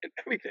got in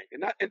everything,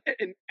 and not in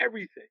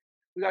everything.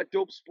 We got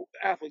dope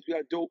athletes. We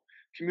got dope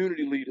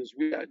community leaders.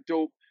 We got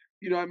dope.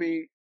 You know what I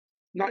mean?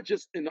 Not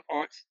just in the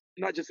arts,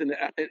 not just in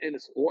the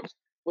sports,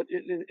 but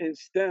in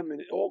STEM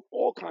and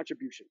all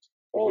contributions,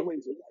 all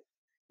ways of life.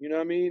 You know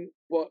what I mean?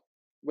 But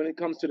when it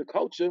comes to the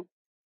culture,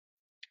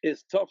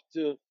 it's tough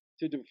to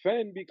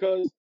defend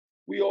because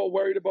we all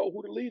worried about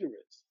who the leader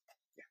is.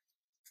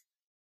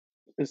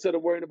 Instead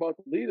of worrying about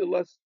the leader,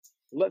 let's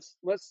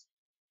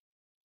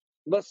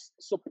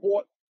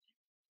support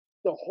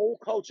the whole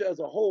culture as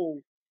a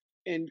whole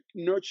and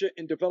nurture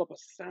and develop a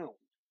sound.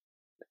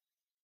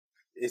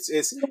 It's we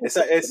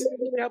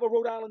have a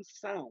Rhode Island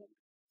sound.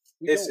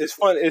 It's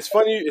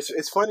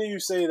funny you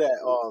say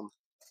that,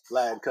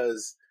 lad,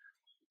 because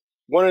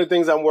one of the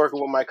things I'm working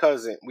with my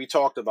cousin, we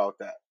talked about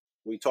that.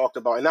 We talked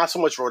about, and not so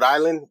much Rhode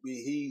Island.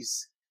 He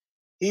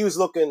was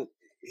looking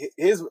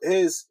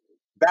his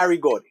Barry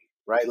Gordy,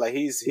 right? Like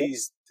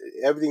he's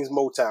everything's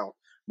Motown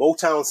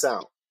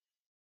sound,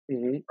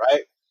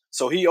 right?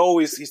 So he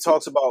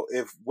talks about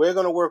if we're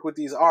gonna work with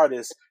these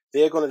artists,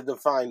 they're gonna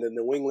define the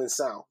New England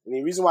sound. And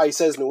the reason why he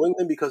says New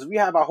England because we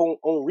have our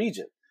own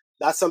region.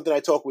 That's something I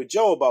talk with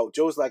Joe about.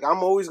 Joe's like,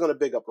 I'm always gonna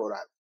big up Rhode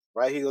Island,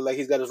 right? He's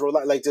got his Rhode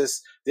Island, like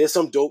this. There's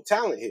some dope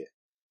talent here,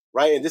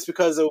 right? And just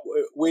because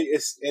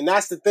and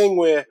that's the thing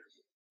where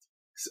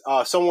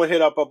someone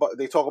hit up about,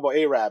 they talk about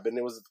Arab, and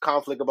there was a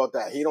conflict about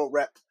that. He don't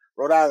rep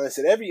Rhode Island. I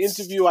said every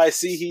interview I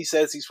see, he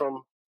says he's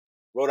from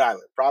Rhode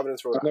Island,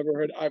 Providence, Rhode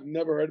Island. I've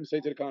never heard him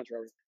say to the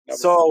contrary. Never.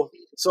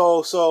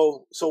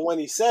 So when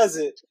he says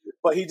it,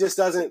 but he just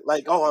doesn't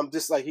like. Oh, I'm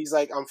just like he's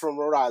like I'm from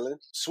Rhode Island.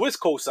 Swiss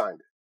co-signed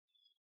it.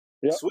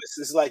 Yep. Swiss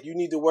is like you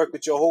need to work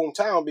with your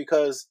hometown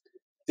because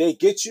they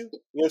get you. You know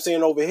what I'm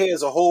saying? Over here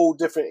is a whole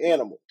different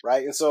animal,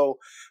 right? And so,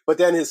 but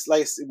then his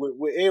like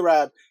with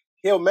Arab,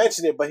 he'll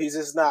mention it, but he's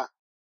just not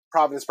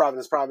Providence. But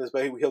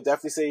he'll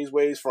definitely say he's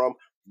where he's from.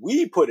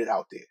 We put it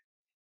out there.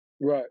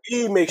 Right.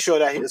 We make sure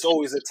that it's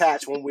always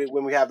attached when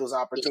we have those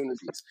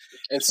opportunities.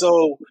 And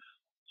so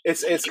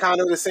it's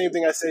kind of the same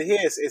thing I said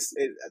here.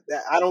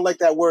 I don't like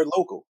that word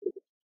local.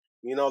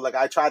 You know, like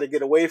I try to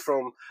get away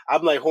from.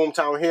 I'm like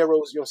hometown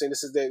heroes. You know what I'm saying?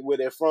 This is where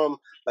they're from.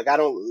 Like I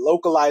don't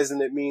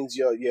localizing. It means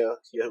you're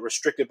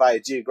restricted by a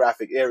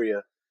geographic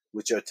area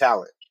with your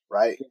talent,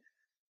 right?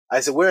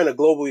 I said we're in a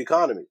global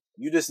economy.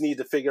 You just need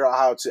to figure out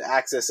how to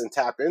access and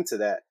tap into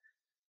that.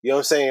 You know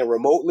what I'm saying?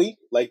 Remotely,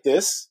 like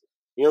this.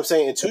 You know what I'm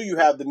saying? Until you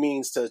have the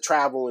means to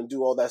travel and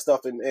do all that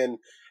stuff, and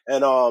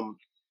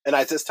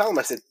I just tell them,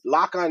 I said,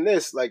 lock on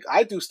this. Like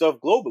I do stuff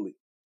globally.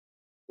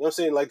 You know what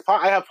I'm saying? Like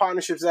I have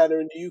partnerships that are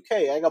in the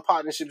UK. I got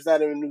partnerships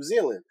that are in New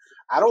Zealand.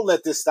 I don't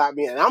let this stop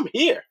me, and I'm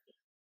here.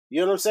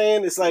 You know what I'm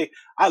saying? It's like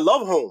I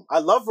love home. I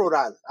love Rhode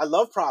Island. I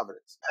love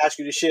Providence. I ask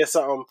you to share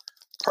something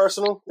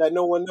personal that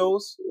no one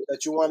knows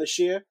that you want to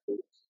share,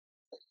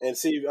 and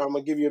see. I'm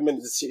gonna give you a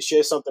minute to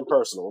share something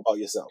personal about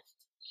yourself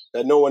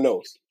that no one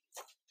knows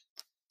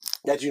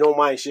that you don't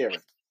mind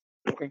sharing.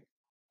 Okay.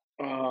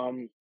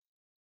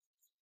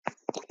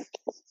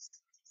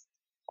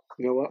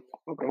 You know what?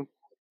 Okay.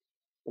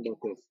 How about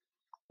this?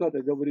 Not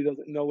that nobody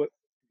doesn't know it,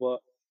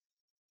 but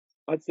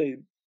I'd say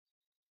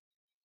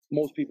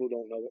most people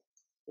don't know it.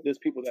 There's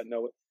people that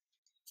know it,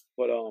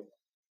 but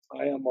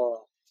I am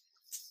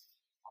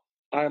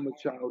a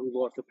child who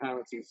lost a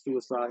parent to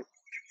suicide,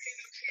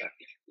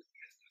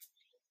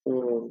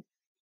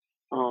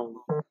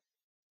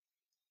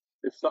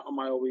 It's something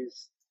I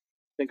always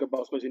think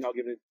about, especially now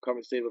given the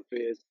current state of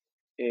affairs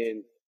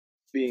and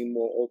being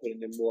more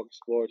open and more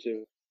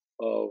explorative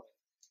of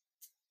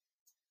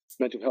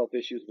mental health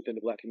issues within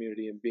the Black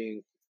community and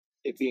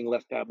it being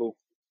less taboo.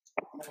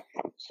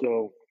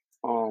 So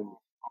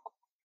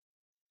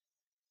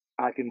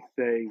I can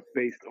say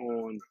based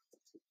on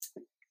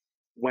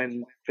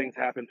when things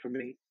happened for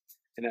me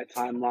in that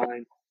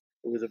timeline,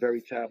 it was a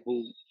very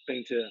taboo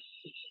thing to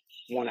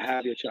want to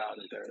have your child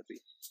in therapy.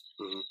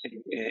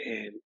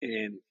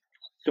 And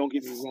don't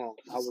get me wrong,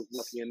 I was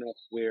lucky enough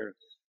where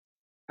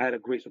I had a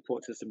great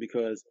support system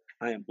because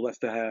I am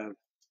blessed to have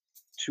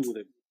two of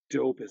the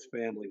dopest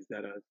families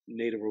that are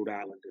native Rhode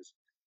Islanders,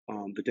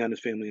 the Dennis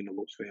family and the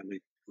Lopes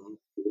family,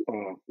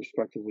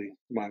 respectively.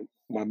 My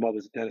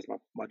mother's Dennis,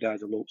 my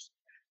dad's a Lopes,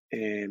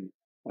 and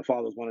my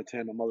father's 1 of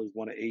 10, my mother's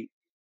 1 of 8.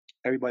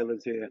 Everybody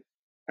lives here.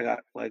 I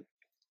got I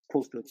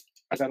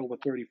got over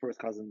 30 first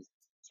cousins,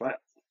 so I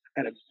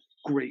had a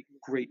great,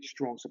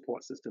 strong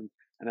support system,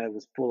 and I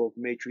was full of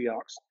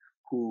matriarchs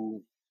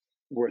who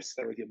were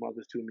surrogate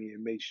mothers to me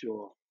and made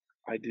sure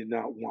I did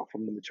not want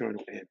from the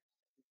maternal end.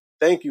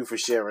 Thank you for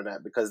sharing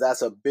that, because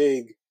that's a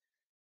big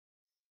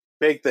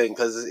thing,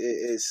 because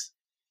it's,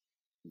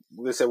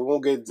 we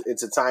won't get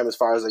into time as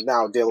far as like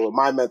now dealing with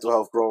my mental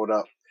health growing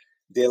up,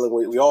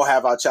 we all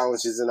have our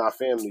challenges in our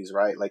families,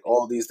 right? Like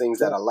all these things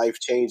that are life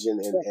changing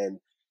and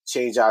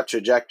change our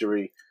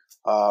trajectory.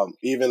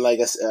 Even like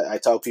I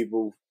tell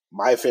people,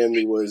 my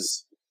family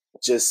was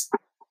just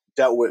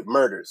dealt with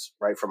murders,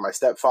 right? From my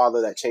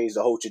stepfather that changed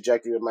the whole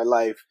trajectory of my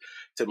life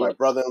to my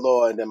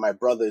brother-in-law, and then my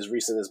brother as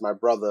recent as my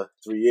brother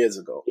 3 years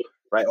ago,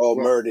 right? All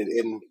murdered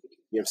in, you know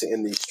what I'm saying,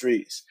 in these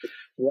streets.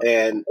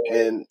 And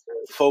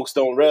folks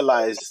don't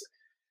realize,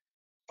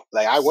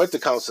 like, I went to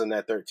counseling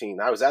at 13.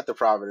 I was at the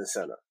Providence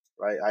Center,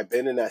 right? I've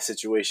been in that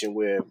situation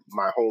where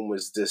my home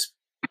was just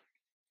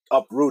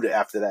uprooted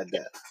after that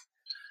death.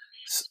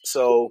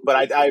 So,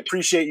 but I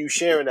appreciate you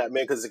sharing that,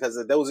 man, because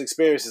of those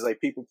experiences,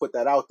 like people put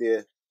that out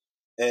there,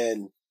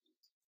 and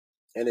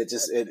it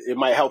just it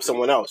might help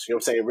someone else. You know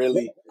what I'm saying?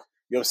 Really, you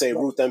know what I'm saying?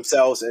 Root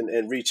themselves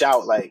and reach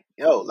out, like,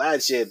 yo,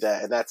 lad shared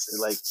that, and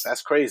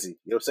that's crazy.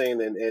 You know what I'm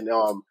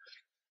saying?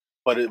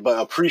 But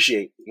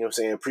appreciate, you know what I'm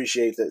saying?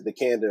 Appreciate the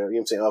candor, you know what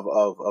I'm saying,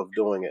 of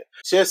doing it.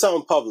 Share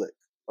something public,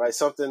 right?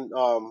 Something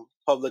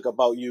public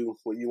about you,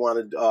 what you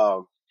want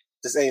to,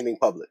 just anything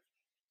public.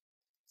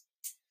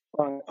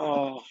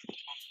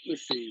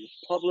 Let's see,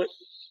 public.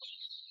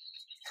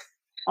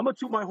 I'm gonna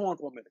toot my horn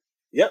for a minute.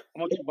 Yep.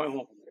 I'm gonna toot my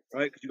horn for a minute,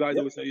 right? Because you guys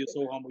always say you're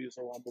so humble.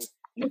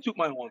 I'm gonna toot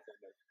my horn for a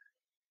minute.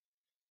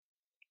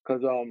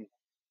 Because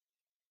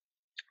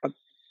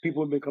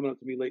people have been coming up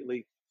to me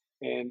lately,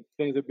 and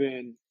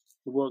the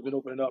world's been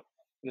opening up,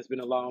 and it's been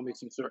allowing me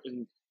some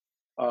certain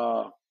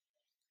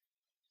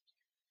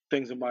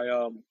things in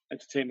my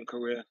entertainment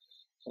career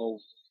or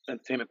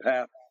entertainment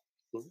path,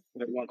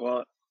 whatever you want to call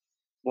it.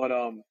 But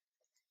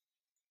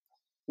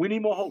we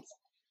need more hosts.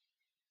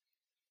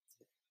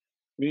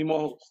 And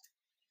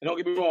don't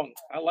get me wrong,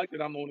 I like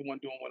that I'm the only one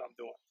doing what I'm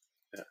doing.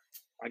 Yeah.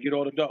 I get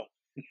all the dough.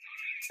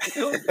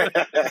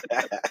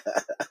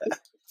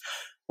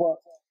 But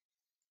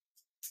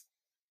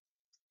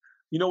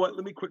you know what?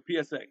 Let me quick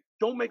PSA.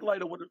 Don't make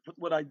light of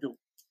what I do.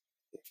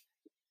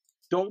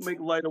 Don't make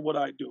light of what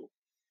I do.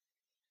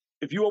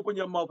 If you open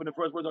your mouth and the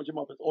first words out your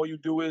mouth is all you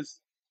do is,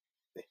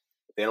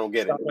 they don't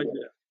get it. Right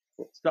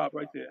there. Stop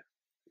right there.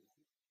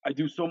 I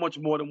do so much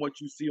more than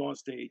what you see on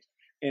stage.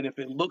 And if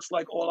it looks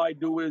like all I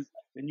do is,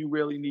 then you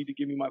really need to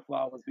give me my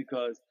flowers,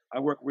 because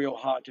I work real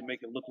hard to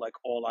make it look like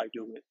all I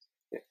do is.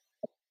 Yeah.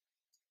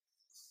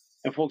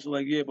 And folks are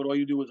like, yeah, but all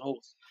you do is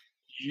host.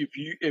 If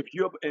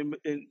you and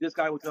this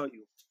guy will tell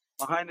you,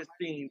 behind the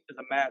scenes is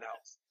a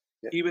madhouse.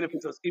 Yeah. Even if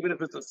it's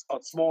a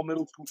small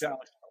middle school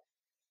talent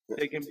show,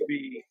 they can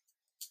be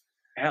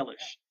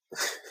hellish.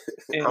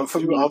 I'm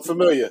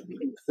familiar.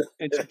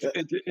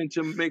 and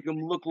to make them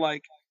look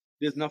like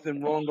there's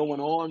nothing wrong going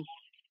on,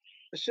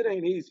 that shit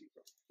ain't easy.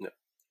 No.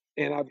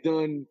 And I've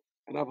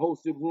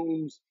hosted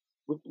rooms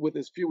with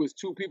as few as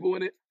 2 people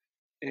in it,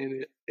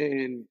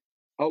 and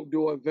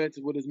outdoor events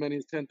with as many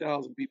as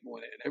 10,000 people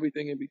in it, and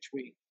everything in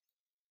between.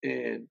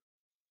 And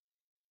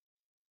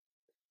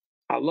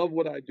I love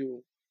what I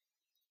do,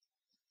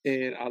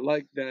 and I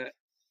like that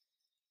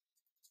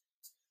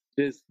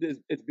it's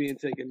being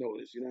taken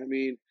notice. You know what I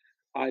mean?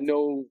 I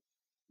know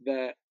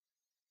that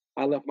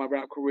I left my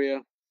rap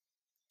career.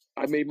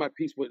 I made my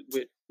peace with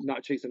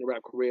not chasing the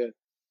rap career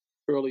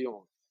early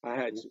on. I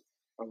had to.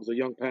 I was a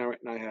young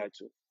parent, and I had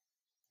to.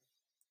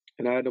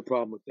 And I had no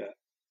problem with that.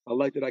 I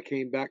like that I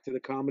came back to the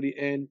comedy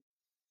end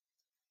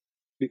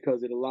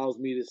because it allows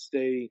me to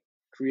stay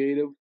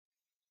creative.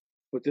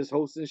 But this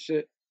hosting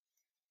shit,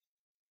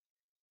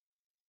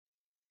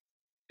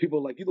 people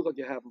are like, you look like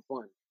you're having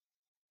fun.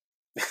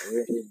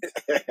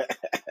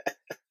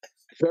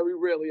 Very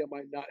rarely am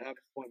I not having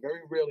fun.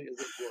 Very rarely is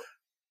it work.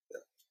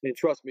 And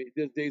trust me,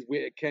 there's days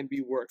where it can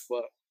be work,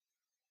 but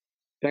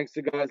thanks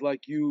to guys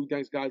like you,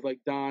 thanks to guys like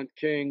Don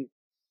King,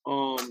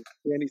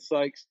 Danny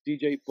Sykes,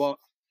 DJ Buck,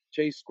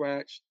 Chase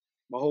Scratch,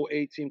 my whole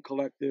A-Team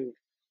collective,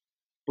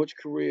 Butch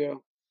Career,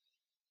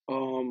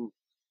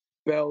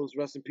 Bells,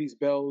 rest in peace,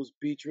 Bells,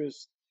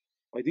 Beatrice.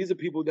 Like, these are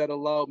people that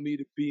allowed me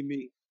to be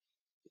me,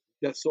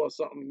 that saw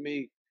something in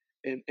me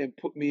and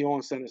put me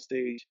on center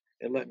stage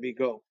and let me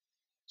go.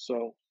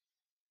 So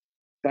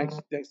thanks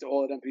to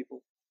all of them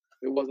people.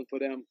 If it wasn't for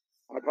them,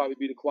 I'd probably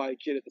be the quiet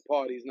kid at the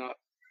parties, not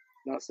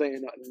saying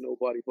nothing to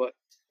nobody. But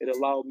it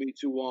allowed me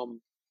to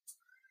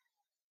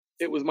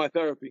it was my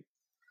therapy,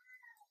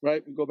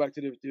 right? We go back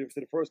to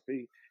the first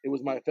P. It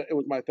was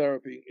my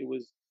therapy.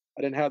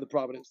 I didn't have the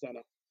Providence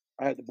Center.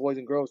 I had the Boys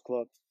and Girls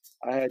Club.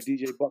 I had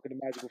DJ Buck and the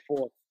Magical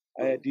Four.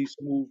 I had D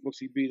Smooth,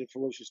 Brooksy B, and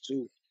Ferocious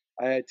 2.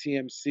 I had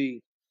TMC.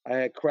 I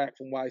had Crack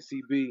from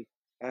YCB.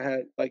 I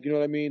had, like, you know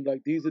what I mean?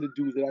 Like, these are the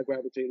dudes that I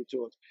gravitated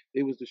towards.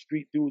 They was the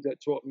street dudes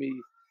that taught me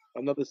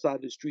another side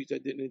of the streets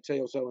that didn't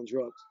entail selling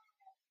drugs.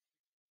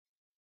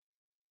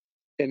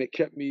 And it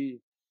kept me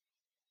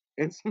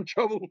in some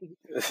trouble,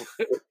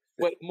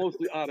 but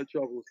mostly out of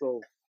trouble.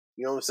 So,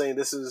 you know what I'm saying?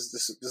 This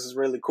is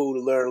really cool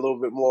to learn a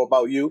little bit more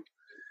about you.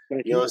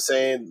 You know what I'm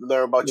saying?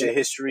 Learn about your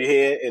history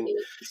here and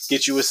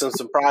get you with some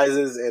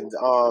surprises. And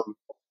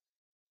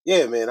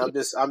yeah, man, I'm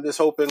just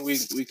hoping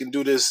we can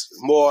do this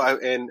more.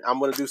 And I'm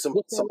gonna do some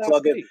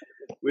plugging.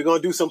 We're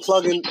gonna do some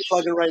plugging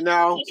right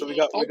now. So we're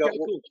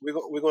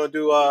gonna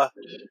do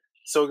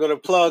so we're gonna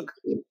plug.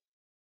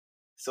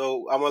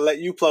 So I'm gonna let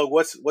you plug.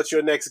 What's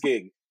your next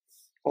gig?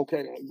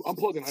 Okay, I'm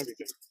plugging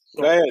everything.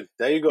 So, go ahead.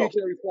 There you go.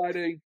 Every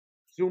Friday,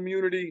 Zoom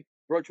Unity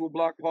virtual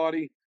block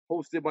party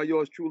hosted by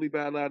yours truly,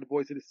 Bad Lad, the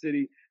voice of the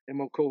city, and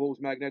my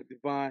co-host Magnetic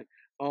Divine.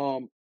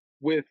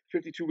 With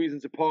 52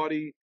 Reasons to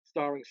Party,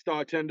 starring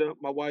Star Tender,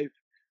 my wife.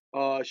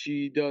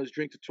 She does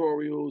drink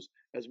tutorials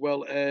as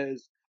well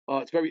as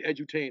it's very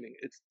edutaining.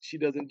 She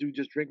doesn't do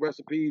just drink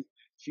recipes.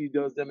 She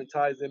does them and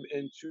ties them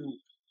into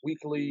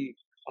weekly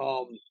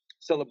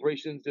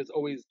celebrations. There's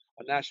always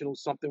a national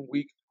something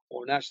week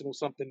or national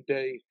something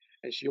day,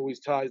 and she always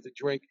ties the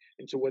drink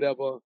into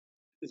whatever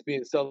is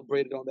being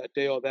celebrated on that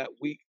day or that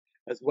week,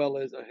 as well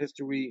as a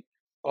history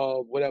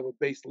of whatever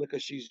base liquor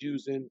she's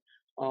using.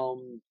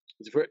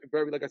 It's very,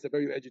 very, like I said,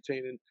 very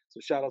edutaining. So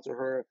shout out to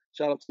her.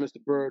 Shout out to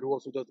Mr. Bird, who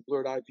also does the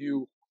Blurred Eye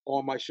View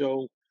on my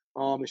show.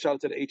 And shout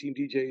out to the A-Team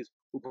DJs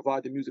who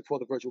provide the music for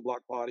the virtual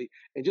block party.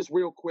 And just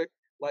real quick,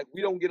 like,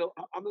 I'm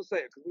gonna say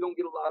it because we don't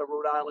get a lot of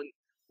Rhode Island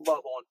love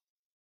on.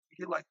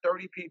 We get like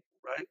 30 people,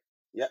 right?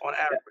 Yeah. On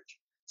average.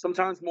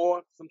 Sometimes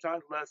more,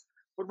 sometimes less,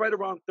 but right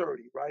around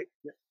 30, right?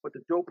 Yeah. But the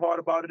dope part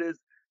about it is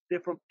they're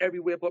from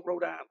everywhere but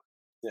Rhode Island.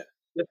 Yeah.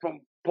 They're from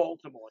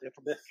Baltimore. They're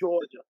from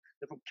Georgia.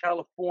 They're from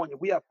California.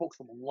 We have folks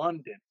from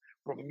London,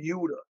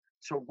 Bermuda,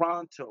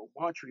 Toronto,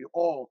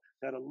 Montreal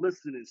that are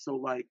listening. So,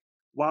 like,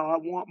 while I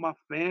want my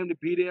fam to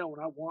be there,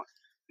 because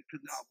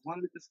I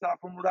wanted it to start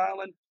from Rhode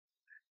Island,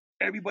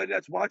 everybody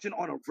that's watching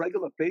on a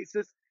regular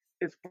basis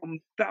is from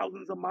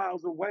thousands of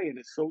miles away, and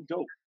it's so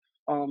dope.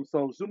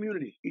 So Zoom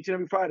Unity each and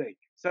every Friday,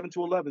 7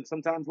 to 11,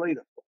 sometimes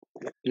later.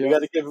 Yeah.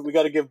 We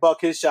gotta give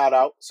Buck his shout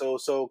out.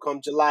 So come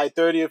July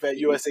 30th at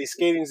USA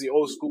Skating's the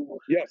old school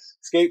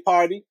skate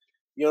party.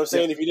 You know what I'm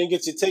saying? If you didn't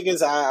get your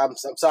tickets, I'm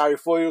sorry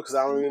for you because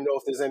I don't even know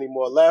if there's any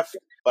more left.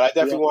 But I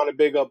definitely want to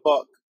big up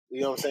Buck.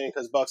 You know what I'm saying?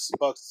 Because Buck's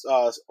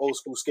old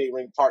school skate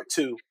rink part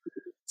 2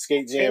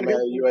 skate jam at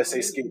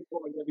USA Skate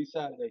every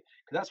Saturday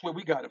because that's where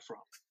we got it from.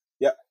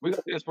 Yeah, we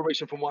got the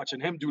inspiration from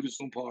watching him do the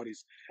Zoom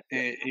parties,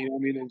 and you know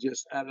what I mean, and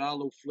just added our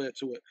little flair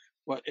to it.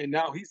 But and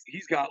now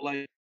he's got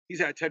like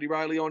he's had Teddy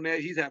Riley on there,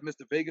 he's had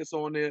Mr. Vegas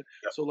on there,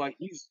 so like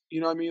he's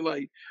you know what I mean,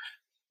 like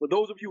for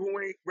those of you who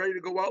ain't ready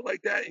to go out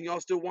like that and y'all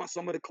still want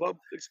some of the club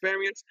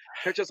experience,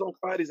 catch us on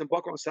Fridays and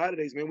Buck on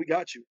Saturdays, man. We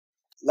got you,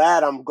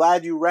 lad. I'm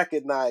glad you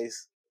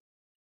recognize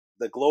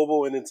the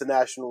global and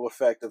international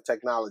effect of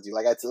technology.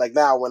 Like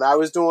now when I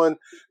was doing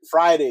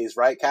Fridays,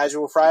 right,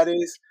 casual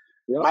Fridays.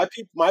 Yep.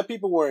 My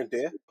people weren't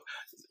there.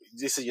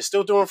 They said, "You're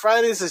still doing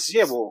Fridays?" I said,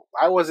 "Yeah, well,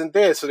 I wasn't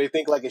there, so they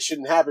think like it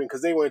shouldn't happen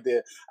because they weren't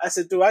there." I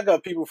said, "Dude, I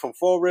got people from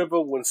Fall River,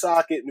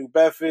 Woonsocket, New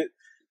Bedford.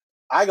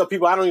 I got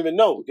people I don't even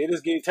know. They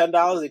just give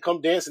 $10, they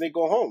come dance, and they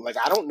go home. Like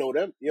I don't know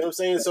them. You know what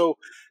I'm saying? So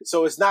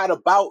it's not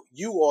about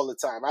you all the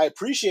time. I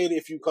appreciate it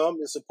if you come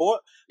and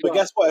support, but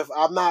guess what? If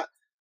I'm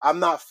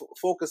not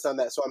focused on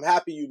that. So I'm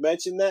happy you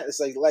mentioned that. It's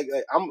like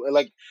I'm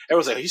like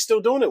everyone's like, he's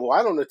still doing it. Well,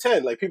 I don't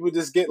attend. Like people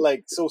just get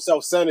like so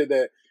self-centered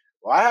that.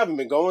 Well, I haven't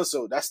been going,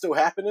 so that's still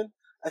happening.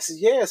 I said,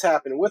 yeah, it's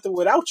happening with or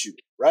without you,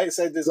 right? It's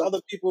like there's other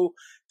people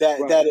that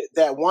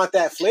want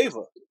that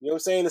flavor. You know what I'm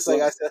saying? It's like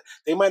I said,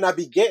 they might not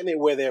be getting it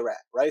where they're at,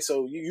 right?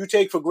 So you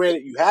take for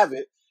granted you have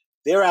it.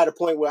 They're at a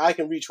point where I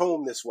can reach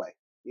home this way.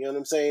 You know what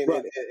I'm saying?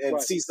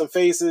 And see some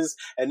faces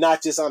and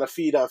not just on a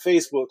feed on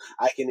Facebook.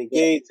 I can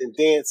engage and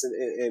dance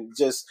and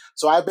just –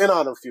 so I've been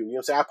on a few. You know what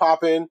I'm saying? I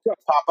pop in,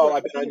 pop out.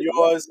 I've been on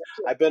yours.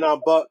 I've been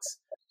on Bucks.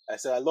 I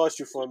said I lost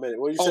you for a minute.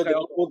 What you said the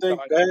global thing?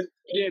 Go ahead.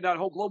 Yeah, that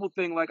whole global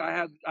thing. Like I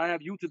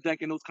have you to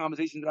thank in those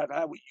conversations that I've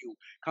had with you.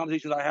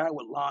 Conversations I had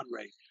with Lon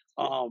Ray,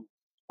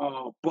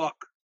 Buck,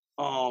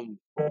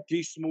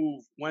 D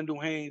Smooth,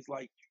 Wendell Haynes.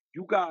 Like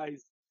you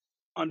guys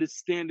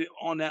understand it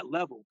on that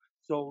level.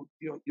 So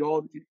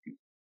y'all,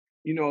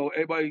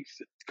 everybody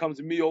comes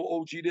to me,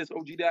 OG this,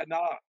 OG that.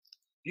 Nah,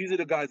 these are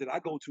the guys that I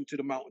go to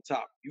the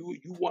mountaintop. You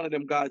one of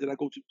them guys that I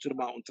go to the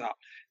mountaintop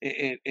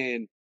and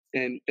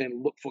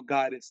look for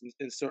guidance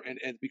in certain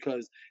ends,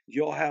 because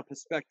y'all have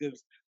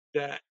perspectives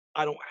that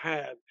I don't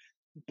have,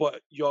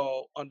 but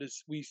y'all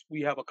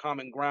we have a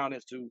common ground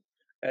as to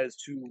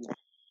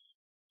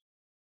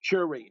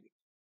curating,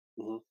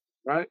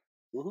 right?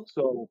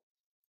 So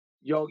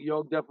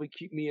y'all definitely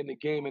keep me in the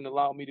game and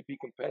allow me to be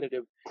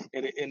competitive,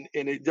 and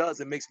it does.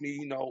 It makes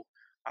me,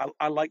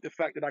 I like the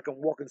fact that I can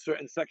walk in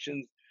certain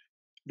sections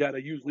that are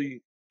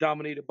usually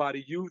dominated by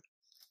the youth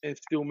and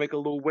still make a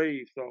little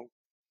wave. So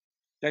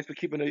thanks for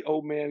keeping the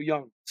old man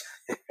young.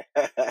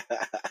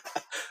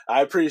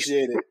 I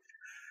appreciate it.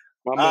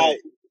 All right.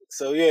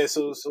 So yeah,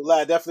 so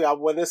lad,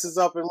 definitely when this is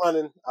up and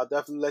running, I'll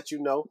definitely let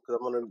you know, because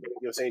I'm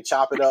gonna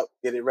chop it up,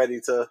 get it ready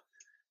to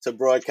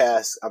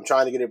broadcast. I'm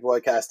trying to get it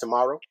broadcast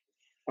tomorrow.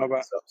 All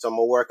right. So I'm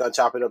gonna work on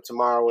chopping up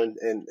tomorrow and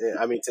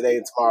I mean today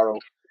and tomorrow,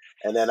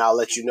 and then I'll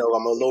let you know.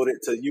 I'm gonna load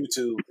it to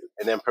YouTube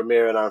and then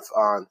premiere it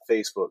on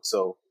Facebook,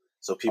 so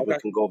people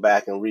can go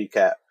back and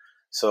recap.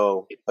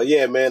 So, but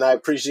yeah, man, I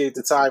appreciate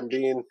the time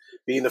being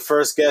the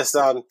first guest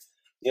on,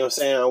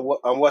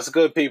 on What's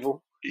Good,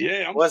 People.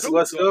 Yeah, what's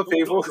good,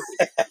 people.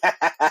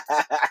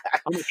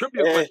 I'm a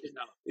trivia question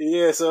now.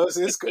 Yeah, so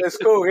it's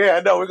cool. Yeah,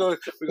 I know we're gonna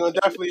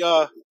definitely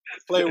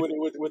play with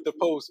it with the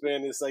post,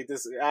 man. It's like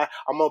this.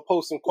 I'm gonna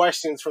post some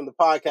questions from the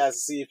podcast to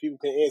see if people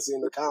can answer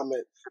in the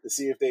comment to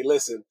see if they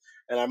listen,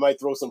 and I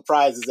might throw some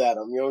prizes at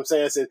them. You know what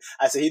I'm saying?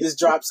 I said he just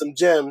dropped some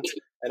gems,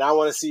 and I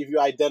want to see if you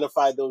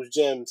identified those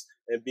gems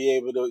and be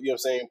able to,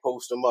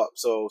 post them up.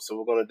 So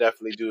we're gonna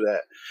definitely do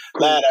that.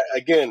 Cool. Lad,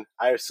 again,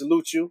 I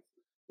salute you.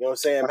 You know what I'm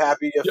saying? I'm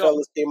happy your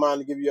fellas came on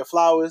to give you your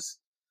flowers.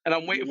 And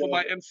I'm waiting for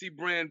my MC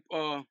brand.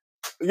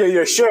 Yeah,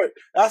 your shirt.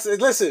 That's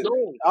it. Listen,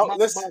 my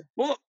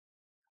book.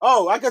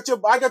 Oh, I got your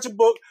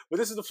book. But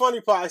this is the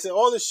funny part. I said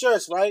all the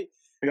shirts, right?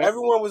 Yeah.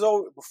 Everyone was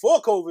over before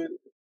COVID.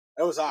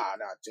 It was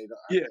Jay.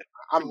 Yeah.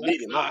 I'm a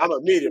medium. I'm a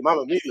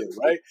medium,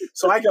 right?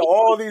 So I got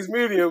all these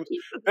mediums.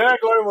 Then I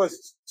go,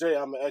 everyone's, Jay,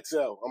 I'm an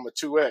XL. I'm a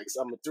 2X.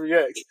 I'm a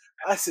 3X.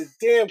 I said,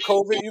 damn,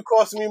 COVID, you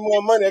costing me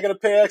more money. I got to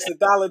pay extra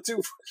 $1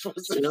 too for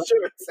some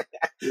shirts.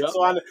 Yep.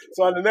 So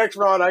on the next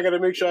round, I got to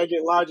make sure I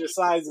get larger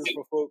sizes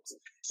for folks.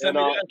 Send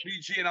me the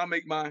FBG and I'll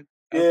make mine.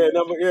 Yeah,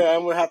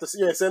 I'm gonna have to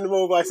send them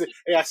over. I said,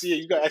 hey, I see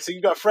you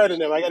got Fred in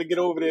them. I got to get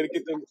over there to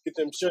get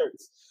them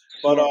shirts.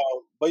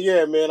 But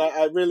yeah, man,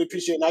 I really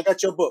appreciate it. And I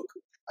got your book.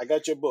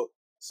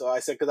 So I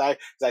said, because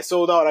I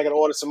sold out, I got to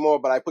order some more,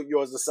 but I put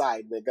yours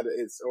aside.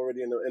 It's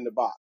already in the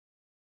box.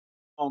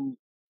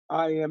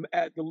 I am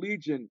at the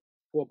Legion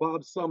for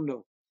Bob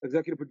Sumner,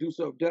 executive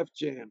producer of Def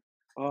Jam.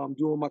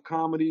 Doing my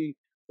comedy.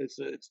 It's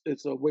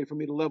a way for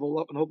me to level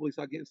up and hopefully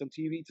start getting some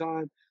TV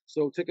time.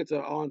 So tickets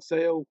are on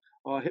sale.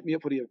 Hit me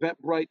up for the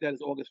Eventbrite. That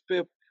is August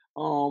 5th.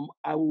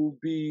 I will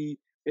be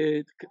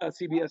at a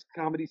CBS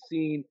Comedy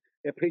Scene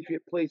at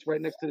Patriot Place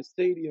right next to the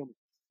stadium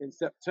in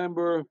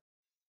September.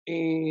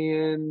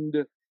 And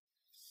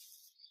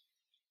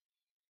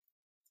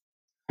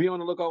be on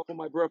the lookout for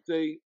my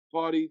birthday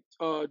party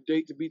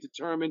date to be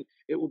determined.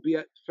 It will be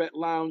at Fete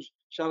Lounge.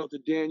 Shout out to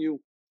Daniel.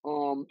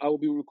 I will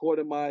be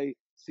recording my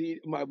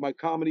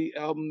comedy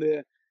album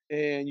there,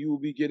 and you will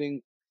be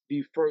getting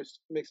the first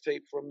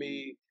mixtape from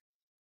me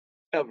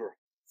ever.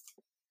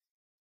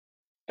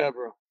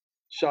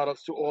 Shout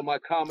outs to all my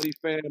comedy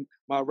fam,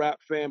 my rap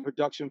fam,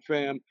 production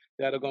fam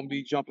that are going to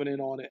be jumping in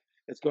on it.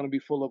 It's going to be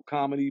full of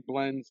comedy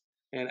blends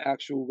and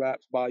actual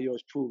raps by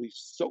yours truly.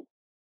 So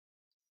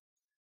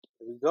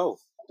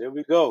there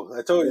we go.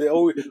 I told you, they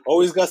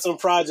always got some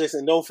projects,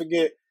 and don't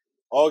forget,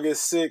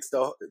 August 6th,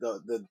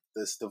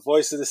 the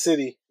Voice of the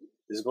City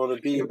is going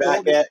to be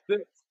back at.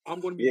 I'm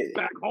going to be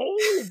back home.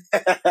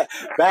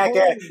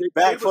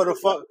 back for the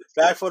funk.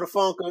 Back for the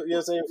funk. You know what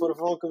I'm saying? For the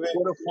funk of it.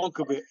 For the funk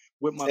of it.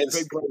 With my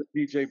big brother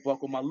DJ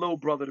Buckle, my little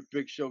brother the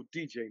Big Show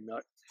DJ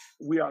Nut.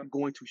 We are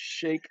going to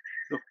shake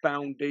the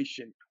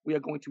foundation. We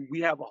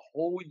have a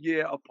whole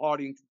year of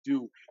partying to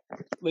do.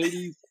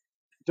 Ladies,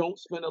 don't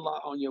spend a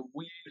lot on your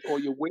weed or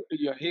your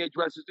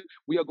hairdressers.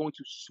 We are going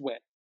to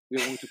sweat. We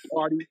are going to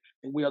party,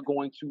 and we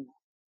owe it to ourselves.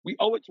 We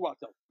owe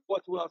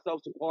it to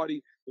ourselves to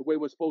party the way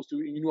we're supposed to.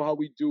 And you know how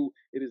we do.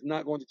 It is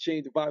not going to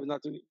change. The vibe is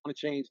not going to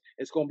change.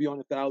 It's going to be on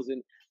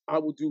 1,000. I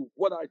will do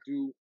what I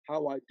do,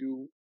 how I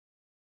do.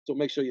 So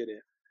make sure you're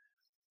there.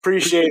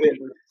 Appreciate it.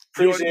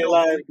 Appreciate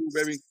it,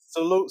 baby.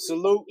 Salute.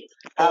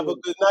 Have a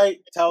good night.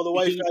 Tell the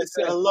wife I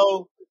said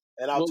hello,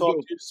 and I'll talk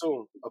to you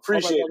soon.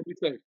 Appreciate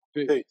it.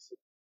 Peace.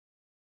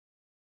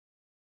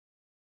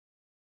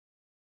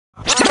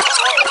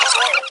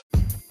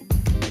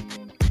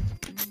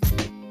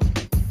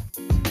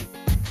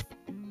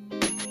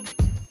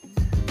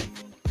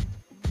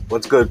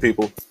 What's good,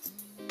 people?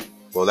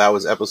 Well, that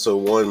was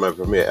episode 1, my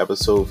premiere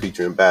episode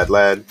featuring Bad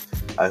Lad.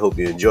 I hope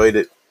you enjoyed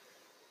it.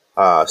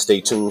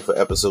 Stay tuned for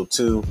episode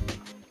 2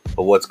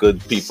 for What's Good,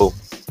 People,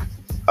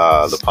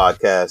 the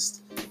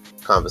podcast,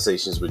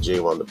 Conversations with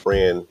J1 the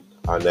Brand.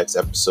 Our next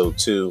episode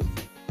 2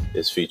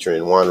 is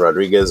featuring Juan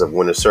Rodriguez of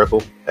Winner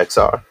Circle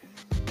XR.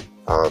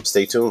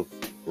 Stay tuned.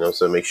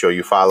 So make sure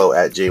you follow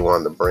at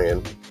J1 the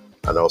brand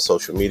on all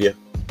social media,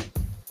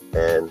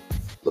 and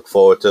look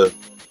forward to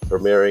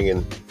premiering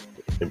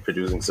and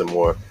producing some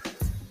more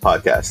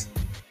podcasts.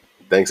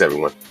 Thanks,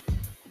 everyone.